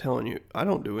 Dude, I'm telling you, I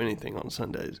don't do anything on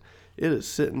Sundays. It is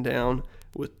sitting down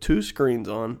with 2 screens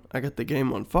on. I got the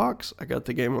game on Fox. I got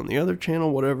the game on the other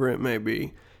channel, whatever it may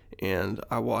be. And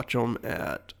I watch them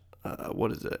at,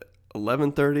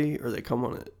 11:30? Or they come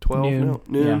on at 12? Noon.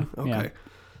 Noon? Yeah, okay. yeah.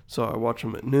 So I watch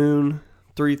them at noon,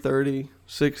 3:30,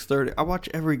 6:30. I watch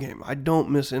every game. I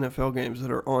don't miss NFL games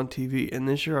that are on TV. And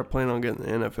this year I plan on getting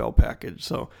the NFL package.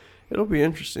 So it'll be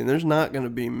interesting. There's not going to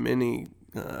be many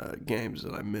games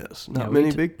that I miss. Not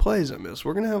many big plays I miss.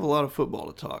 We're going to have a lot of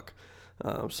football to talk.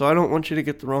 So I don't want you to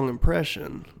get the wrong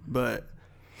impression, but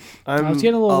I was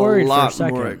getting a little worried for a lot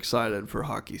second. more excited for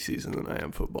hockey season than I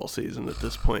am football season at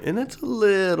this point, and it's a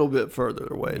little bit further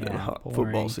away than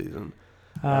football season.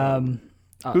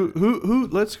 Who?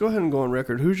 Let's go ahead and go on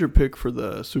record. Who's your pick for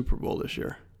the Super Bowl this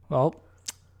year? Well,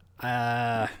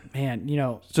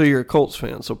 man, So you're a Colts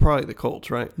fan, so probably the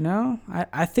Colts, right? No,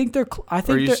 I think they're.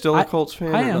 Are you still a Colts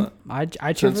fan? I or am. not?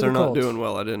 I cheer for the Colts. Since they're not doing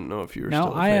well, I didn't know if you were still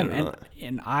a fan I am, or not.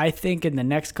 and I think in the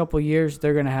next couple of years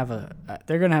they're gonna have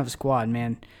a squad,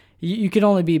 man. You can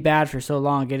only be bad for so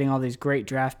long, getting all these great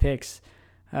draft picks.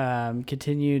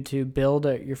 Continue to build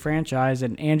your franchise,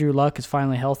 and Andrew Luck is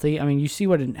finally healthy. I mean, you see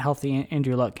what a healthy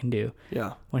Andrew Luck can do.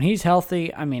 Yeah. When he's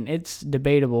healthy, I mean, it's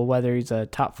debatable whether he's a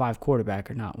top 5 quarterback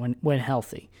or not when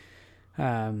healthy.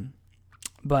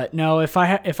 But no, if I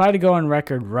had to go on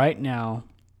record right now,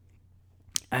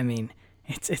 I mean,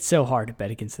 it's so hard to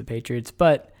bet against the Patriots,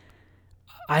 but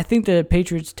I think the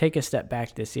Patriots take a step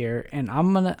back this year, and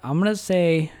I'm gonna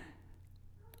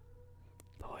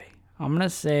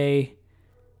say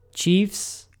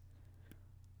Chiefs,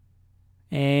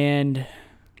 and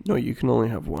No, you can only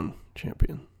have one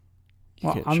champion.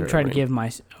 I'm trying to give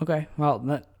my okay.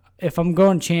 Well, if I'm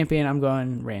going champion, I'm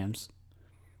going Rams.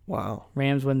 Wow.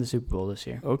 Rams win the Super Bowl this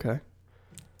year. Okay.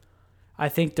 I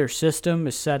think their system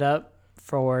is set up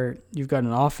for you've got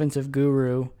an offensive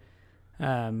guru,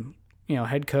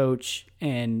 head coach,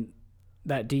 and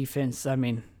that defense. I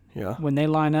mean, yeah, when they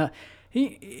line up,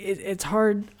 it's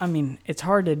hard. I mean, it's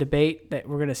hard to debate that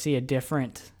we're going to see a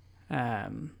different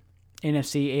NFC,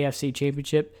 AFC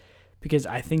championship because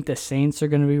I think the Saints are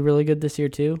going to be really good this year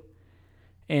too,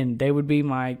 and they would be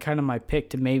my pick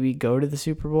to maybe go to the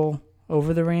Super Bowl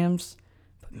over the Rams.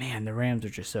 But man, the Rams are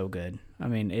just so good. I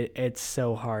mean, it's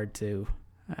so hard to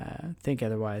think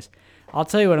otherwise. I'll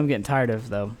tell you what I'm getting tired of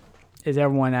though, is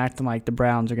everyone acting like the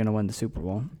Browns are going to win the Super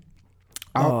Bowl.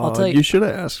 I'll tell you. You should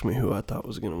have asked me who I thought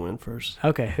was going to win first.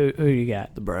 Okay, who do you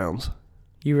got? The Browns.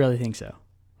 You really think so?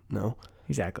 No.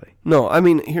 Exactly. No, I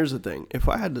mean, here's the thing. If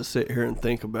I had to sit here and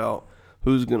think about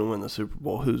who's going to win the Super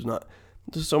Bowl, who's not,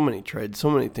 there's so many trades, so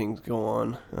many things go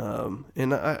on.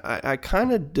 And I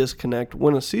kind of disconnect.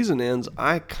 When a season ends,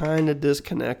 I kind of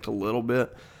disconnect a little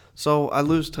bit. So I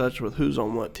lose touch with who's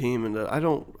on what team, and I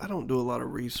don't do a lot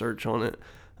of research on it.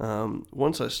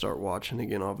 Once I start watching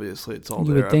again, obviously it's all you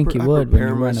there. You would think you would when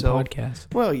you run a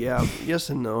podcast. Well, yeah, yes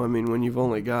and no. I mean, when you've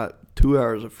only got 2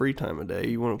 hours of free time a day,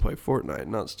 you want to play Fortnite,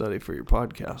 not study for your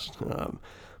podcast.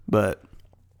 But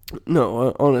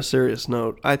no, on a serious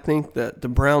note, I think that the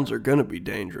Browns are going to be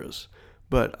dangerous.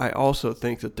 But I also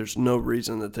think that there's no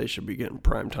reason that they should be getting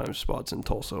primetime spots in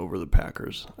Tulsa over the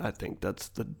Packers. I think that's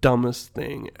the dumbest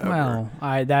thing ever.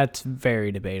 Well, that's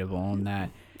very debatable on that.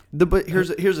 But here's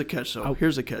a catch, though.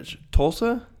 Here's a catch.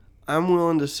 Tulsa, I'm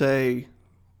willing to say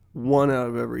 1 out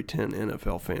of every 10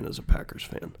 NFL fan is a Packers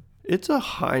fan. It's a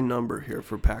high number here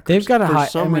for Packers. They've got a high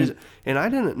reason. And I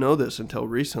didn't know this until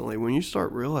recently. When you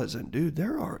start realizing, dude,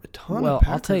 there are a ton of Packers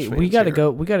fans. I'll tell you, we got to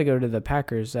go to the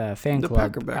Packers fan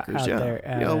club. The Packers, yeah. There.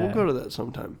 Yeah, we'll go to that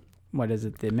sometime. What is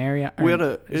it? The Marriott?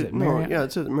 It's at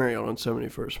the Marriott on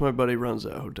 71st. My buddy runs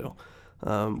that hotel.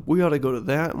 We ought to go to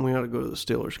that, and we ought to go to the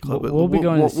Steelers Club. We'll be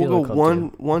going to the Steelers Club. We'll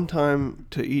go one time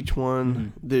to each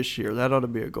one this year. That ought to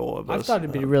be a goal of us. I thought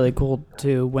it'd be really cool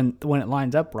too when it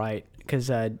lines up right,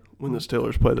 because when the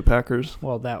Steelers play the Packers.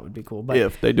 Well, that would be cool. But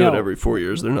if they do it every 4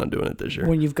 years, they're not doing it this year.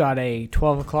 When you've got a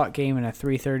 12:00 game and a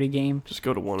 3:30 game, just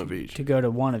go to one of each. Yeah,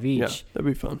 that'd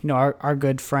be fun. Our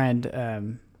good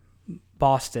friend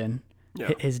Boston.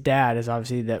 Yeah. His dad is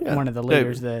obviously one of the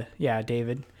leaders.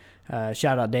 David.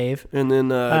 Shout out Dave. And then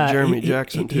Jeremy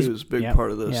Jackson, too, is a big part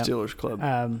of the Steelers Club.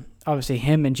 Obviously,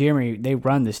 him and Jeremy, they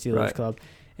run the Steelers Club.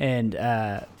 And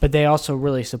but they also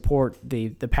really support the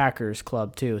Packers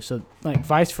Club, too. So, like,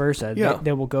 vice versa.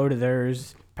 They will go to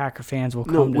theirs. Packer fans will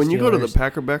come No, to when you go to the Steelers.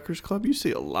 Packer Backers Club, you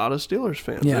see a lot of Steelers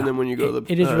fans. Yeah. And then when you go to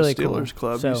the It is really cool. Steelers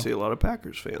Club, So, you see a lot of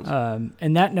Packers fans.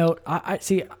 And that note, I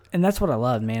see, and that's what I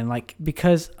love, man. Like,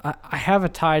 because I have a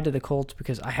tie to the Colts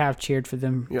because I have cheered for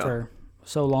them for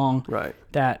so long Right.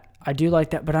 that I do like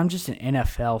that, but I'm just an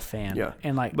NFL fan. Yeah.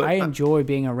 And, like, But I enjoy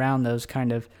being around those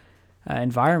kind of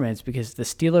environments because the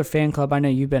Steeler fan club, I know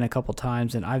you've been a couple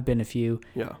times and I've been a few.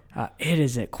 Yeah. It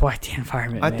is quite the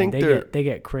environment, man. I think they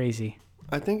get crazy.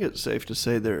 I think it's safe to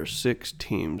say there are 6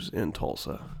 teams in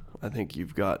Tulsa. I think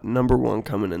you've got number 1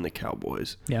 coming in the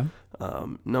Cowboys. Yeah.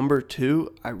 Number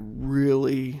 2, I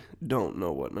really don't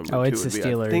know what number 2 it's would the be.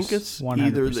 Steelers, I think it's 100%.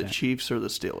 either the Chiefs or the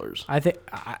Steelers. I think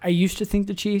I used to think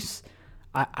the Chiefs.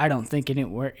 I don't think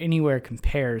anywhere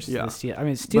compares to the Steelers. I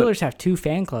mean, Steelers have 2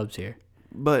 fan clubs here.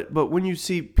 But when you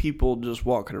see people just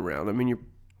walking around, I mean,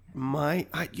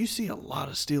 you see a lot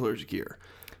of Steelers gear,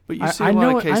 but you see a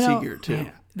lot of KC gear too.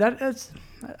 Man,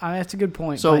 that's a good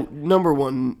point. So but, number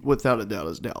 1, without a doubt,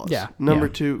 is Dallas. Yeah. Number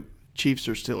 2, Chiefs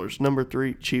or Steelers. Number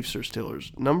 3, Chiefs or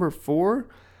Steelers. Number 4,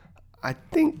 I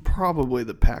think probably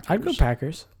the Packers. I'd go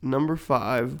Packers. Number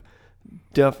 5,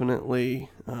 definitely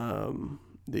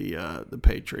the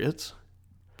Patriots.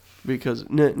 Because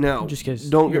now, Just 'cause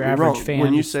don't your get me average wrong. fan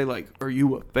When you just- say, like, are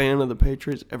you a fan of the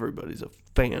Patriots? Everybody's a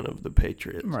fan of the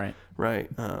Patriots. Right.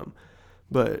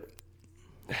 But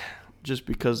just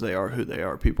because they are who they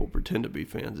are, people pretend to be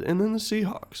fans. And then the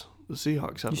Seahawks. The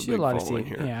Seahawks have You a see big a lot following of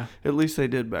here. yeah. At least they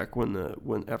did back when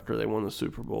after they won the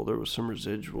Super Bowl. There was some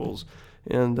residuals.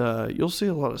 And you'll see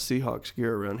a lot of Seahawks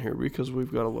gear around here because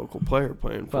we've got a local player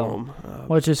playing for them.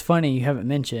 Which is funny you haven't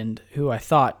mentioned who I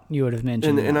thought you would have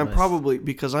mentioned. And I'm list. probably,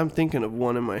 because I'm thinking of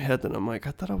one in my head that I'm like,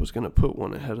 I thought I was going to put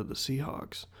one ahead of the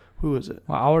Seahawks. Who is it?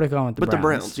 Well, I would have gone with the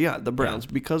Browns. The Browns,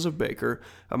 because of Baker.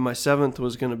 My 7th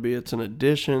was going to be, it's an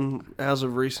addition as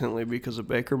of recently because of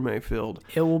Baker Mayfield.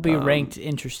 It will be ranked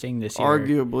interesting this year.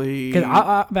 Arguably.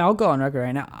 Because I'll go on record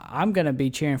right now. I'm going to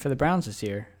be cheering for the Browns this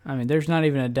year. I mean, there's not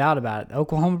even a doubt about it. The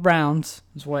Oklahoma Browns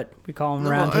is what we call them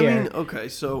around here. I mean, okay,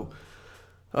 so,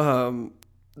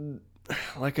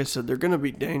 like I said, they're going to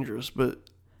be dangerous, but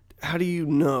how do you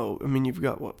know? I mean, you've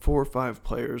got, 4 or 5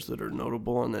 players that are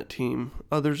notable on that team.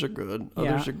 Others are good.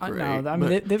 Others are great. I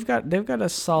mean, they've got a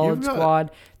solid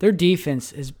squad. Their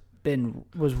defense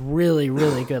was really,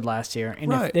 really good last year.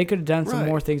 And if they could have done some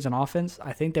more things on offense,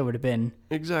 I think they would have been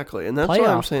exactly. And that's what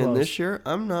I'm saying. close. This year,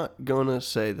 I'm not going to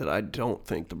say that I don't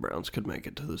think the Browns could make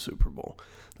it to the Super Bowl.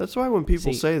 That's why when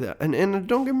people say that, and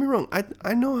don't get me wrong,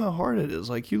 I know how hard it is.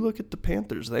 Like, you look at the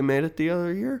Panthers. They made it the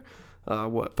other year.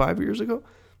 5 years ago?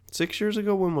 6 years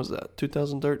ago? When was that?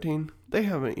 2013? They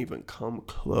haven't even come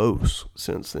close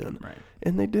since then. Right.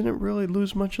 And they didn't really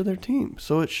lose much of their team.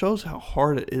 So it shows how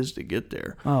hard it is to get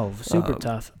there. Oh, super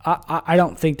tough. I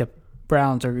don't think the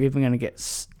Browns are even going to get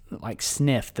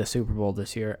sniff the Super Bowl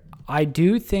this year. I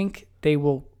do think they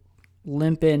will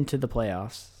limp into the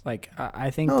playoffs. Like,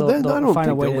 I think they'll find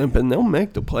a way to limp in. They'll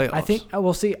make the playoffs. I think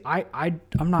we'll see.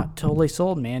 I'm not totally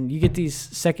sold, man. You get these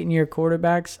second-year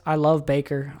quarterbacks. I love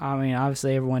Baker. I mean,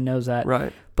 obviously everyone knows that.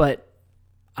 Right. But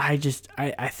I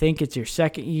think it's your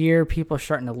second year. People are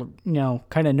starting to,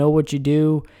 kind of know what you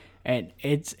do. And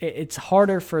it's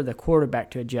harder for the quarterback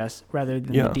to adjust rather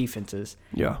than the defenses.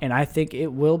 Yeah. And I think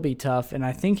it will be tough. And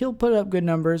I think he'll put up good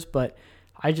numbers, but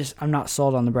I'm not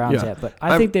sold on the Browns yet, but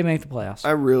I think they make the playoffs.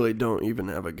 I really don't even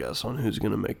have a guess on who's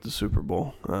going to make the Super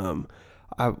Bowl, or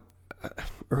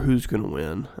who's going to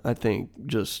win. I think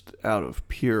just out of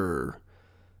pure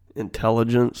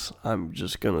intelligence, I'm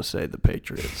just going to say the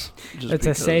Patriots. It's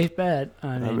a safe bet.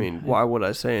 I mean, why would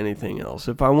I say anything else?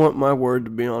 If I want my word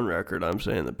to be on record, I'm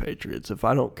saying the Patriots. If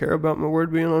I don't care about my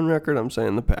word being on record, I'm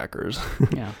saying the Packers.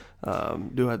 Yeah.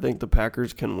 Do I think the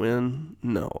Packers can win?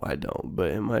 No, I don't.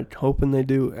 But am I hoping they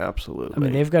do? Absolutely. I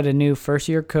mean, they've got a new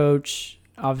first-year coach.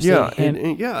 Obviously,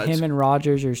 him and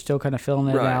Rodgers are still kind of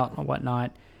filling it out and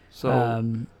whatnot. So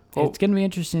it's going to be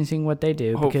interesting seeing what they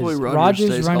do because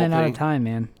Rodgers running out of time,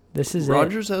 man. This is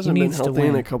Rodgers hasn't been healthy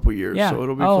in a couple years, so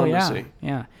it'll be fun to see.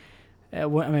 Yeah. I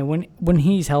mean, when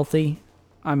he's healthy,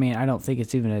 I mean, I don't think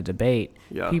it's even a debate.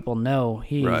 Yeah. People know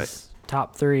he's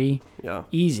top 3,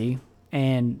 easy.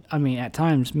 And, I mean, at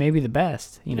times, maybe the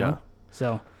best, Yeah.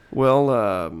 So. Well,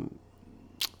 I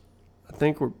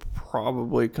think we're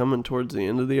probably coming towards the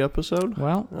end of the episode.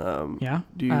 Well,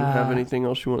 Do you have anything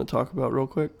else you want to talk about real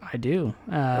quick? I do.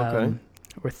 Okay.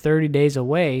 We're 30 days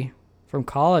away from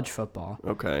college football.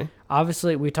 Okay.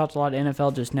 Obviously, we talked a lot of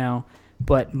NFL just now,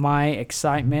 but my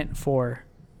excitement for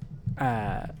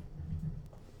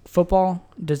football,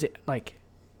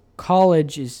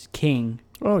 college is king.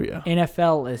 Oh, yeah.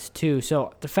 NFL is too.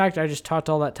 So the fact I just talked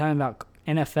all that time about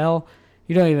NFL,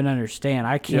 You don't even understand.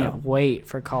 I can't wait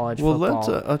for college football.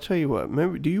 Well, I'll tell you what.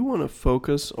 Maybe do you want to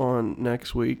focus on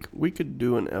next week? We could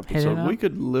do an episode. We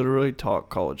could literally talk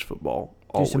college football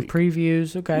all week. Do some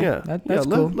previews. Okay. Yeah. That's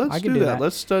cool. Let's do that.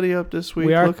 Let's study up this week.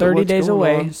 We are 30 days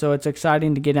away, on. so it's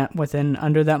exciting to get within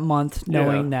under that month,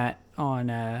 knowing that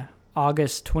on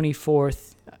August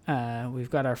 24th, we've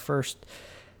got our first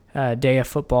day of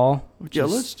football. Which is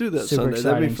let's do that super Sunday.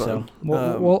 Exciting. That'd be fun.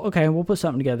 So we'll put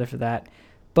something together for that.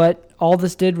 But all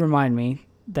this did remind me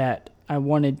that I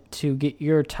wanted to get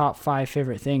your top 5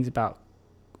 favorite things about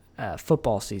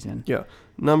football season. Yeah,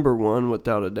 number one,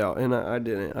 without a doubt, and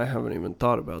I haven't even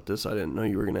thought about this. I didn't know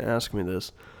you were going to ask me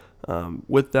this.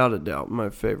 Without a doubt, my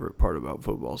favorite part about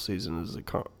football season is the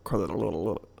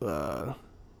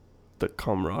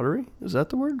camaraderie. Is that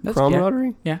the word?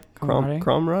 Camaraderie? Yeah.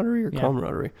 Camaraderie or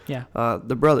camaraderie? Yeah.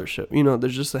 The brothership.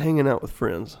 There's just the hanging out with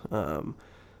friends.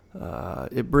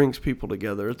 It brings people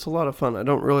together. It's a lot of fun. I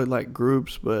don't really like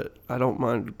groups, but I don't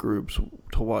mind groups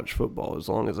to watch football as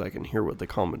long as I can hear what the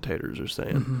commentators are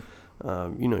saying.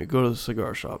 Mm-hmm. You go to the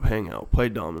cigar shop, hang out, play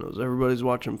dominoes. Everybody's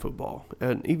watching football.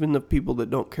 And even the people that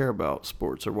don't care about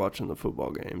sports are watching the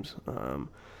football games.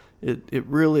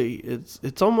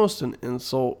 It's almost an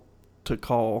insult to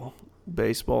call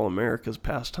baseball America's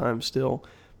pastime still,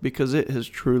 because it has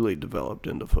truly developed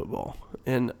into football.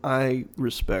 And I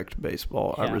respect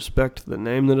baseball. Yeah. I respect the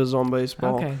name that is on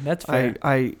baseball. Okay, that's fair.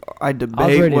 I debate I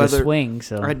was ready whether to swing,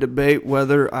 so. I debate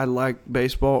whether I like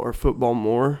baseball or football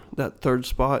more. That third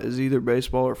spot is either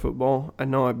baseball or football. I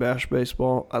know I bash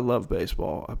baseball. I love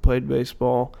baseball. I played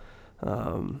baseball.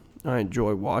 I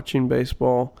enjoy watching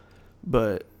baseball.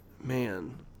 But,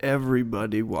 man,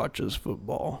 everybody watches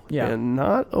football. Yeah. And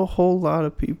not a whole lot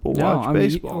of people watch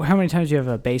baseball. How many times do you have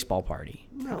a baseball party?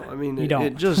 No, I mean,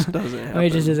 it just doesn't happen.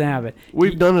 It just doesn't happen.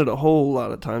 We've done it a whole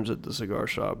lot of times at the cigar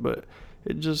shop, but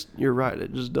you're right,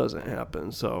 it just doesn't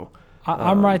happen. So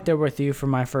I'm right there with you for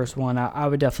my first one. I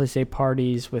would definitely say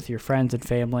parties with your friends and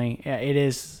family. It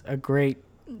is a great,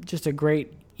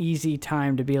 easy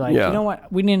time to be like, you know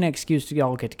what? We need an excuse to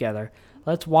all get together.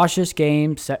 Let's watch this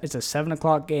game. It's a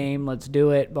 7:00 game. Let's do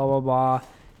it. Blah, blah, blah.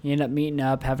 You end up meeting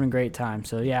up, having a great time.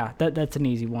 So, yeah, that's an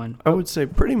easy one. I would say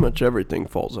pretty much everything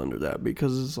falls under that,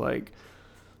 because it's like,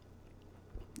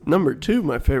 number 2,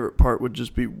 my favorite part would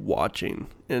just be watching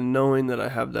and knowing that I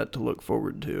have that to look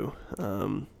forward to.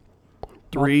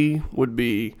 3 would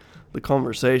be the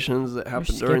conversations that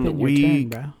happen during the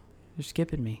week. Turn, bro. You're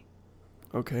skipping me.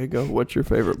 Okay, go. What's your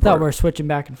favorite part? I thought we're switching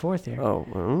back and forth here.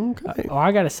 Oh, okay.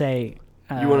 I got to say...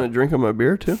 you want to drink on my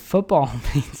beer, too? Football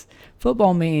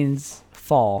means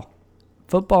fall.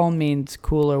 Football means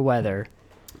cooler weather.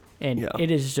 And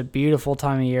it is just a beautiful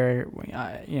time of year.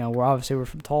 We're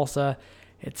from Tulsa.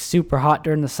 It's super hot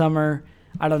during the summer.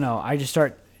 I don't know. I just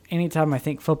start... Anytime I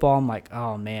think football, I'm like,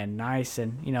 oh, man, nice.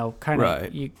 And, kind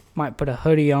of you might put a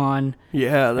hoodie on.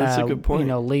 Yeah, that's a good point.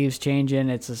 Leaves changing.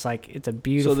 It's just like, it's a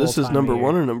beautiful time. So this is number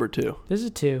 1 or number 2? This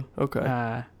is 2.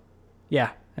 Okay. Yeah,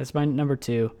 that's my number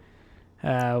 2.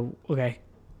 Okay.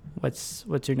 What's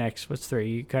your next? What's 3?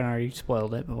 You kind of already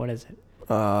spoiled it, but what is it?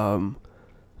 I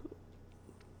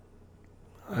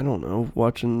don't know.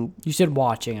 Watching. You said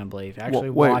watching, I believe. Actually,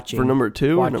 watching. For number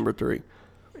 2 or number 3?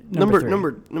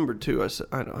 Number 2. I said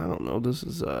I don't know. This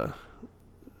is I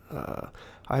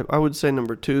would say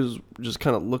number 2 is just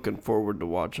kind of looking forward to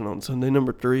watching on Sunday.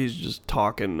 Number 3 is just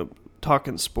talking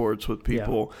sports with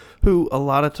people who a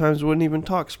lot of times wouldn't even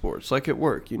talk sports. Like at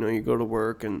work, you go to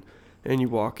work and you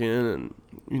walk in and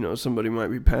somebody might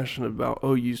be passionate about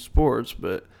OU sports,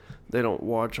 but they don't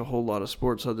watch a whole lot of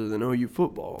sports other than OU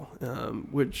football,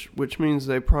 which means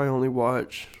they probably only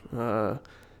watch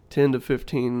 10 to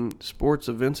 15 sports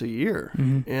events a year.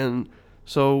 Mm-hmm. And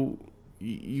so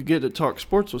you get to talk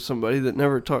sports with somebody that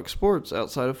never talks sports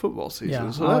outside of football season.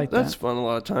 Yeah, so that's fun a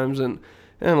lot of times. And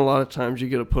a lot of times you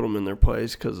get to put them in their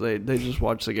place because they just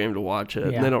watch the game to watch it.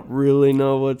 Yeah. And they don't really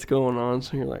know what's going on.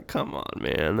 So you're like, come on,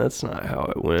 man, that's not how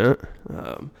it went.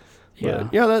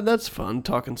 That's fun,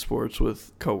 talking sports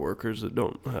with coworkers that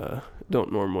don't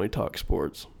normally talk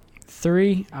sports.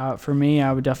 3, for me,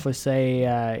 I would definitely say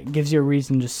it gives you a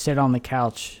reason to sit on the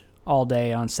couch all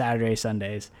day on Saturday,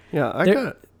 Sundays.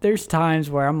 Yeah, there's times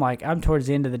where I'm towards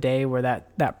the end of the day where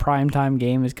that primetime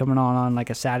game is coming on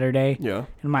like a Saturday. Yeah.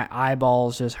 And my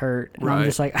eyeballs just hurt. And I'm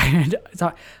just like,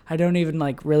 I don't even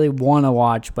like really want to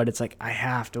watch, but it's like I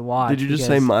have to watch. Did you just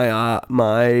say my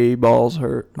eyeballs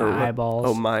hurt? My eyeballs.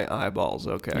 Oh, my eyeballs.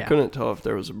 Okay. Yeah. I couldn't tell if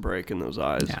there was a break in those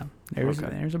eyes. Yeah.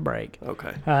 There's a break.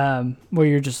 Okay. Where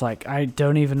you're just like, I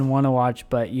don't even want to watch,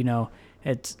 but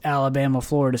it's Alabama,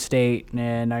 Florida State,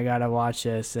 and I gotta watch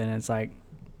this, and it's like,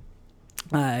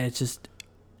 it's just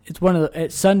it's one of the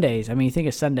it's Sundays. I mean, you think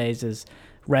of Sundays as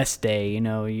rest day.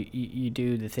 You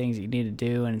do the things that you need to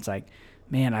do, and it's like,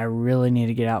 man, I really need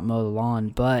to get out and mow the lawn.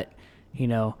 But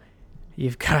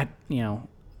you've got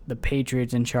the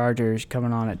Patriots and Chargers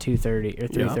coming on at 2:30 or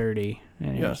 3:30,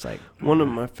 and it's like one of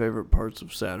my favorite parts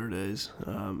of Saturdays.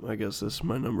 I guess this is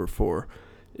my number 4.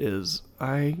 Is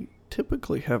I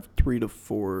typically have 3 to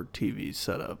 4 TVs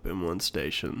set up in one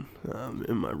station,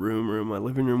 in my room or in my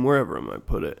living room, wherever I might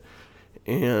put it,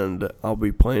 and I'll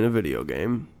be playing a video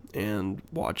game and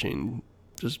watching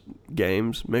just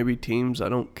games, maybe teams I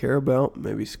don't care about,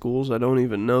 maybe schools I don't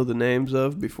even know the names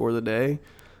of before the day,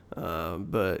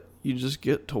 but you just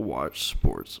get to watch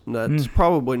sports. That's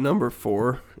probably number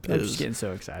 4. I'm just getting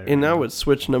so excited. And I would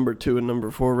switch number 2 and number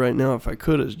 4 right now if I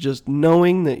could, is just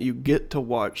knowing that you get to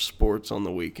watch sports on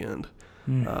the weekend.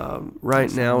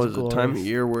 Right now is a time of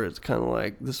year where it's kind of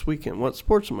like, this weekend, what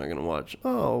sports am I going to watch?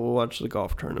 Oh, we'll watch the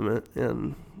golf tournament,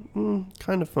 and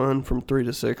kind of fun from 3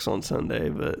 to 6 on Sunday,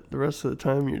 but the rest of the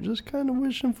time you're just kind of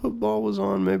wishing football was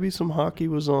on, maybe some hockey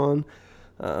was on.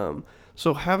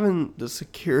 So having the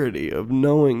security of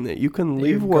knowing that you can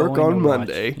leave work on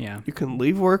Monday, you can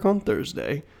leave work on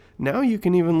Thursday, now you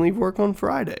can even leave work on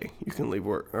Friday. You can leave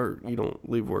work, or you don't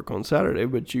leave work on Saturday,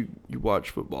 but you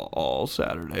watch football all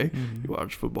Saturday, you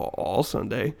watch football all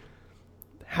Sunday.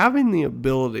 Having the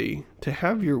ability to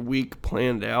have your week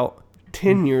planned out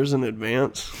 10 years in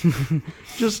advance,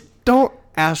 just don't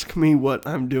ask me what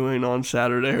I'm doing on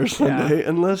Saturday or Sunday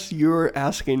unless you're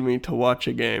asking me to watch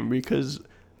a game, because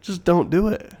just don't do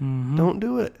it. Don't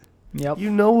do it. Yep.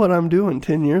 You know what I'm doing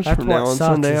 10 years from now on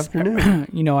Sunday afternoon.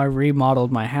 I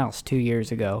remodeled my house 2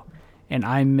 years ago, and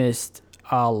I missed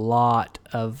a lot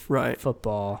of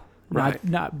football. Right.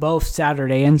 Not both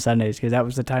Saturday and Sundays, because that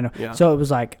was the time. So it was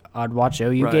like I'd watch the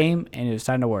OU game, and it was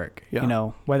time to work.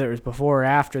 Yeah. Whether it was before or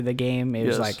after the game, it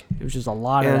was like it was just a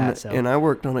lot of that. So. And I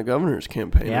worked on a governor's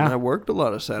campaign, and I worked a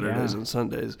lot of Saturdays and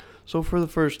Sundays. So for the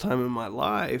first time in my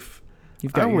life,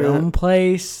 you've got your own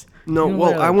place. No,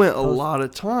 I went a lot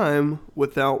of time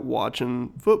without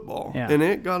watching football, and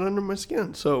it got under my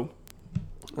skin. So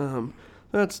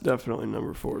that's definitely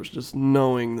number 4, is just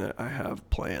knowing that I have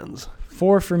plans.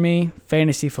 4 for me,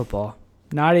 fantasy football.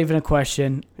 Not even a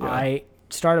question. Yeah. I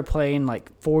started playing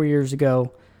like 4 years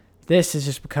ago. This has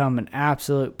just become an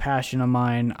absolute passion of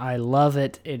mine. I love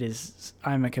it.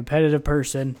 I'm a competitive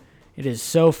person. It is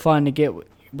so fun to get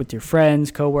with your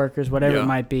friends, coworkers, whatever it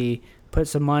might be. Put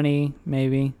some money,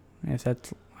 maybe. I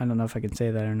don't know if I can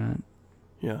say that or not.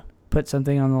 Yeah. Put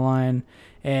something on the line,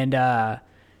 and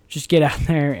just get out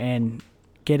there and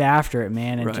get after it,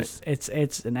 man. And just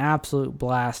it's an absolute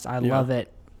blast. I love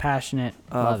it. Passionate.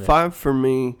 Love 5 for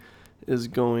me is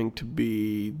going to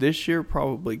be this year,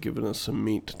 probably giving us some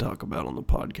meat to talk about on the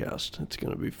podcast. It's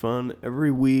going to be fun every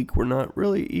week. We're not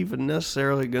really even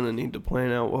necessarily going to need to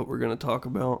plan out what we're going to talk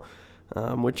about,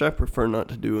 which I prefer not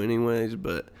to do anyways,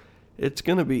 but it's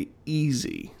going to be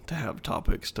easy to have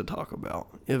topics to talk about.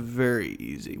 It's very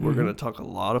easy. We're going to talk a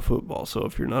lot of football. So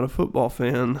if you're not a football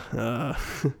fan,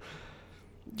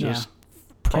 just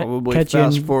probably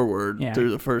fast forward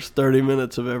through the first 30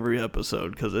 minutes of every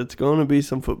episode, because it's going to be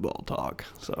some football talk.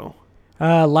 So,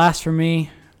 last for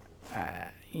me,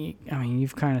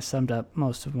 you've kind of summed up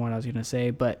most of what I was going to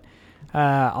say, but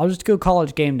I'll just go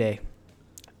College Game Day.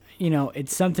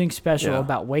 It's something special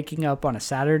about waking up on a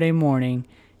Saturday morning.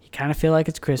 Kind of feel like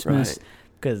it's Christmas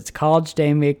because it's College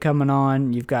Day coming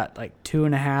on. You've got like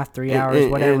 2.5, 3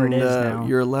 hours, whatever it is now.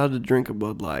 You're allowed to drink a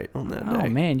Bud Light on that day. Oh,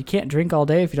 man, you can't drink all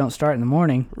day if you don't start in the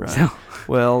morning. Right. So.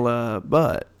 Well,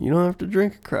 but you don't have to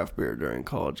drink a craft beer during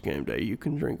College Game Day. You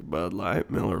can drink Bud Light,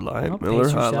 Miller Light, Miller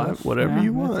High Light, whatever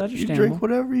you want. You drink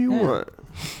whatever you want.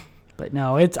 But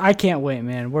no, I can't wait,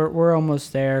 man. We're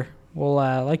almost there. We'll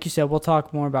like you said, we'll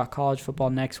talk more about college football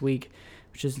next week,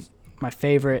 which is my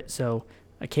favorite. So.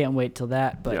 I can't wait till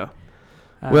that, but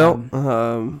I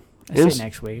say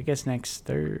next week. I guess next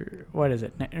what is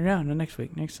it? No, next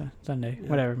week, next Sunday,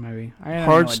 whatever it might be.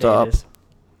 Hard Stop,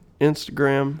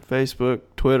 Instagram, Facebook,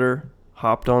 Twitter,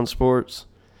 Hopped On Sports,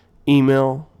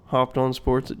 email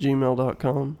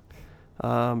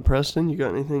hoppedonsports@gmail.com. Preston, you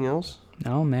got anything else?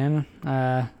 No, man.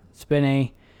 It's been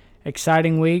a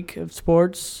exciting week of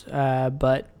sports,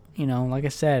 but like I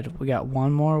said, we got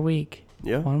one more week.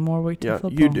 Yeah. One more week to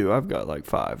football. You do. I've got like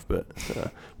 5, but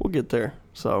we'll get there.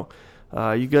 So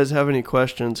you guys have any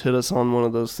questions, hit us on one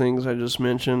of those things I just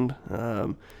mentioned.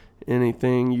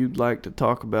 Anything you'd like to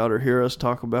talk about or hear us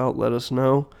talk about, let us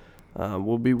know.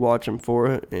 We'll be watching for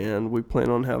it, and we plan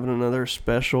on having another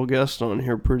special guest on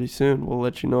here pretty soon. We'll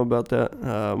let you know about that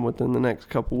within the next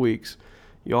couple weeks.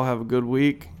 Y'all have a good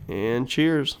week, and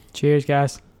cheers. Cheers,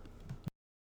 guys.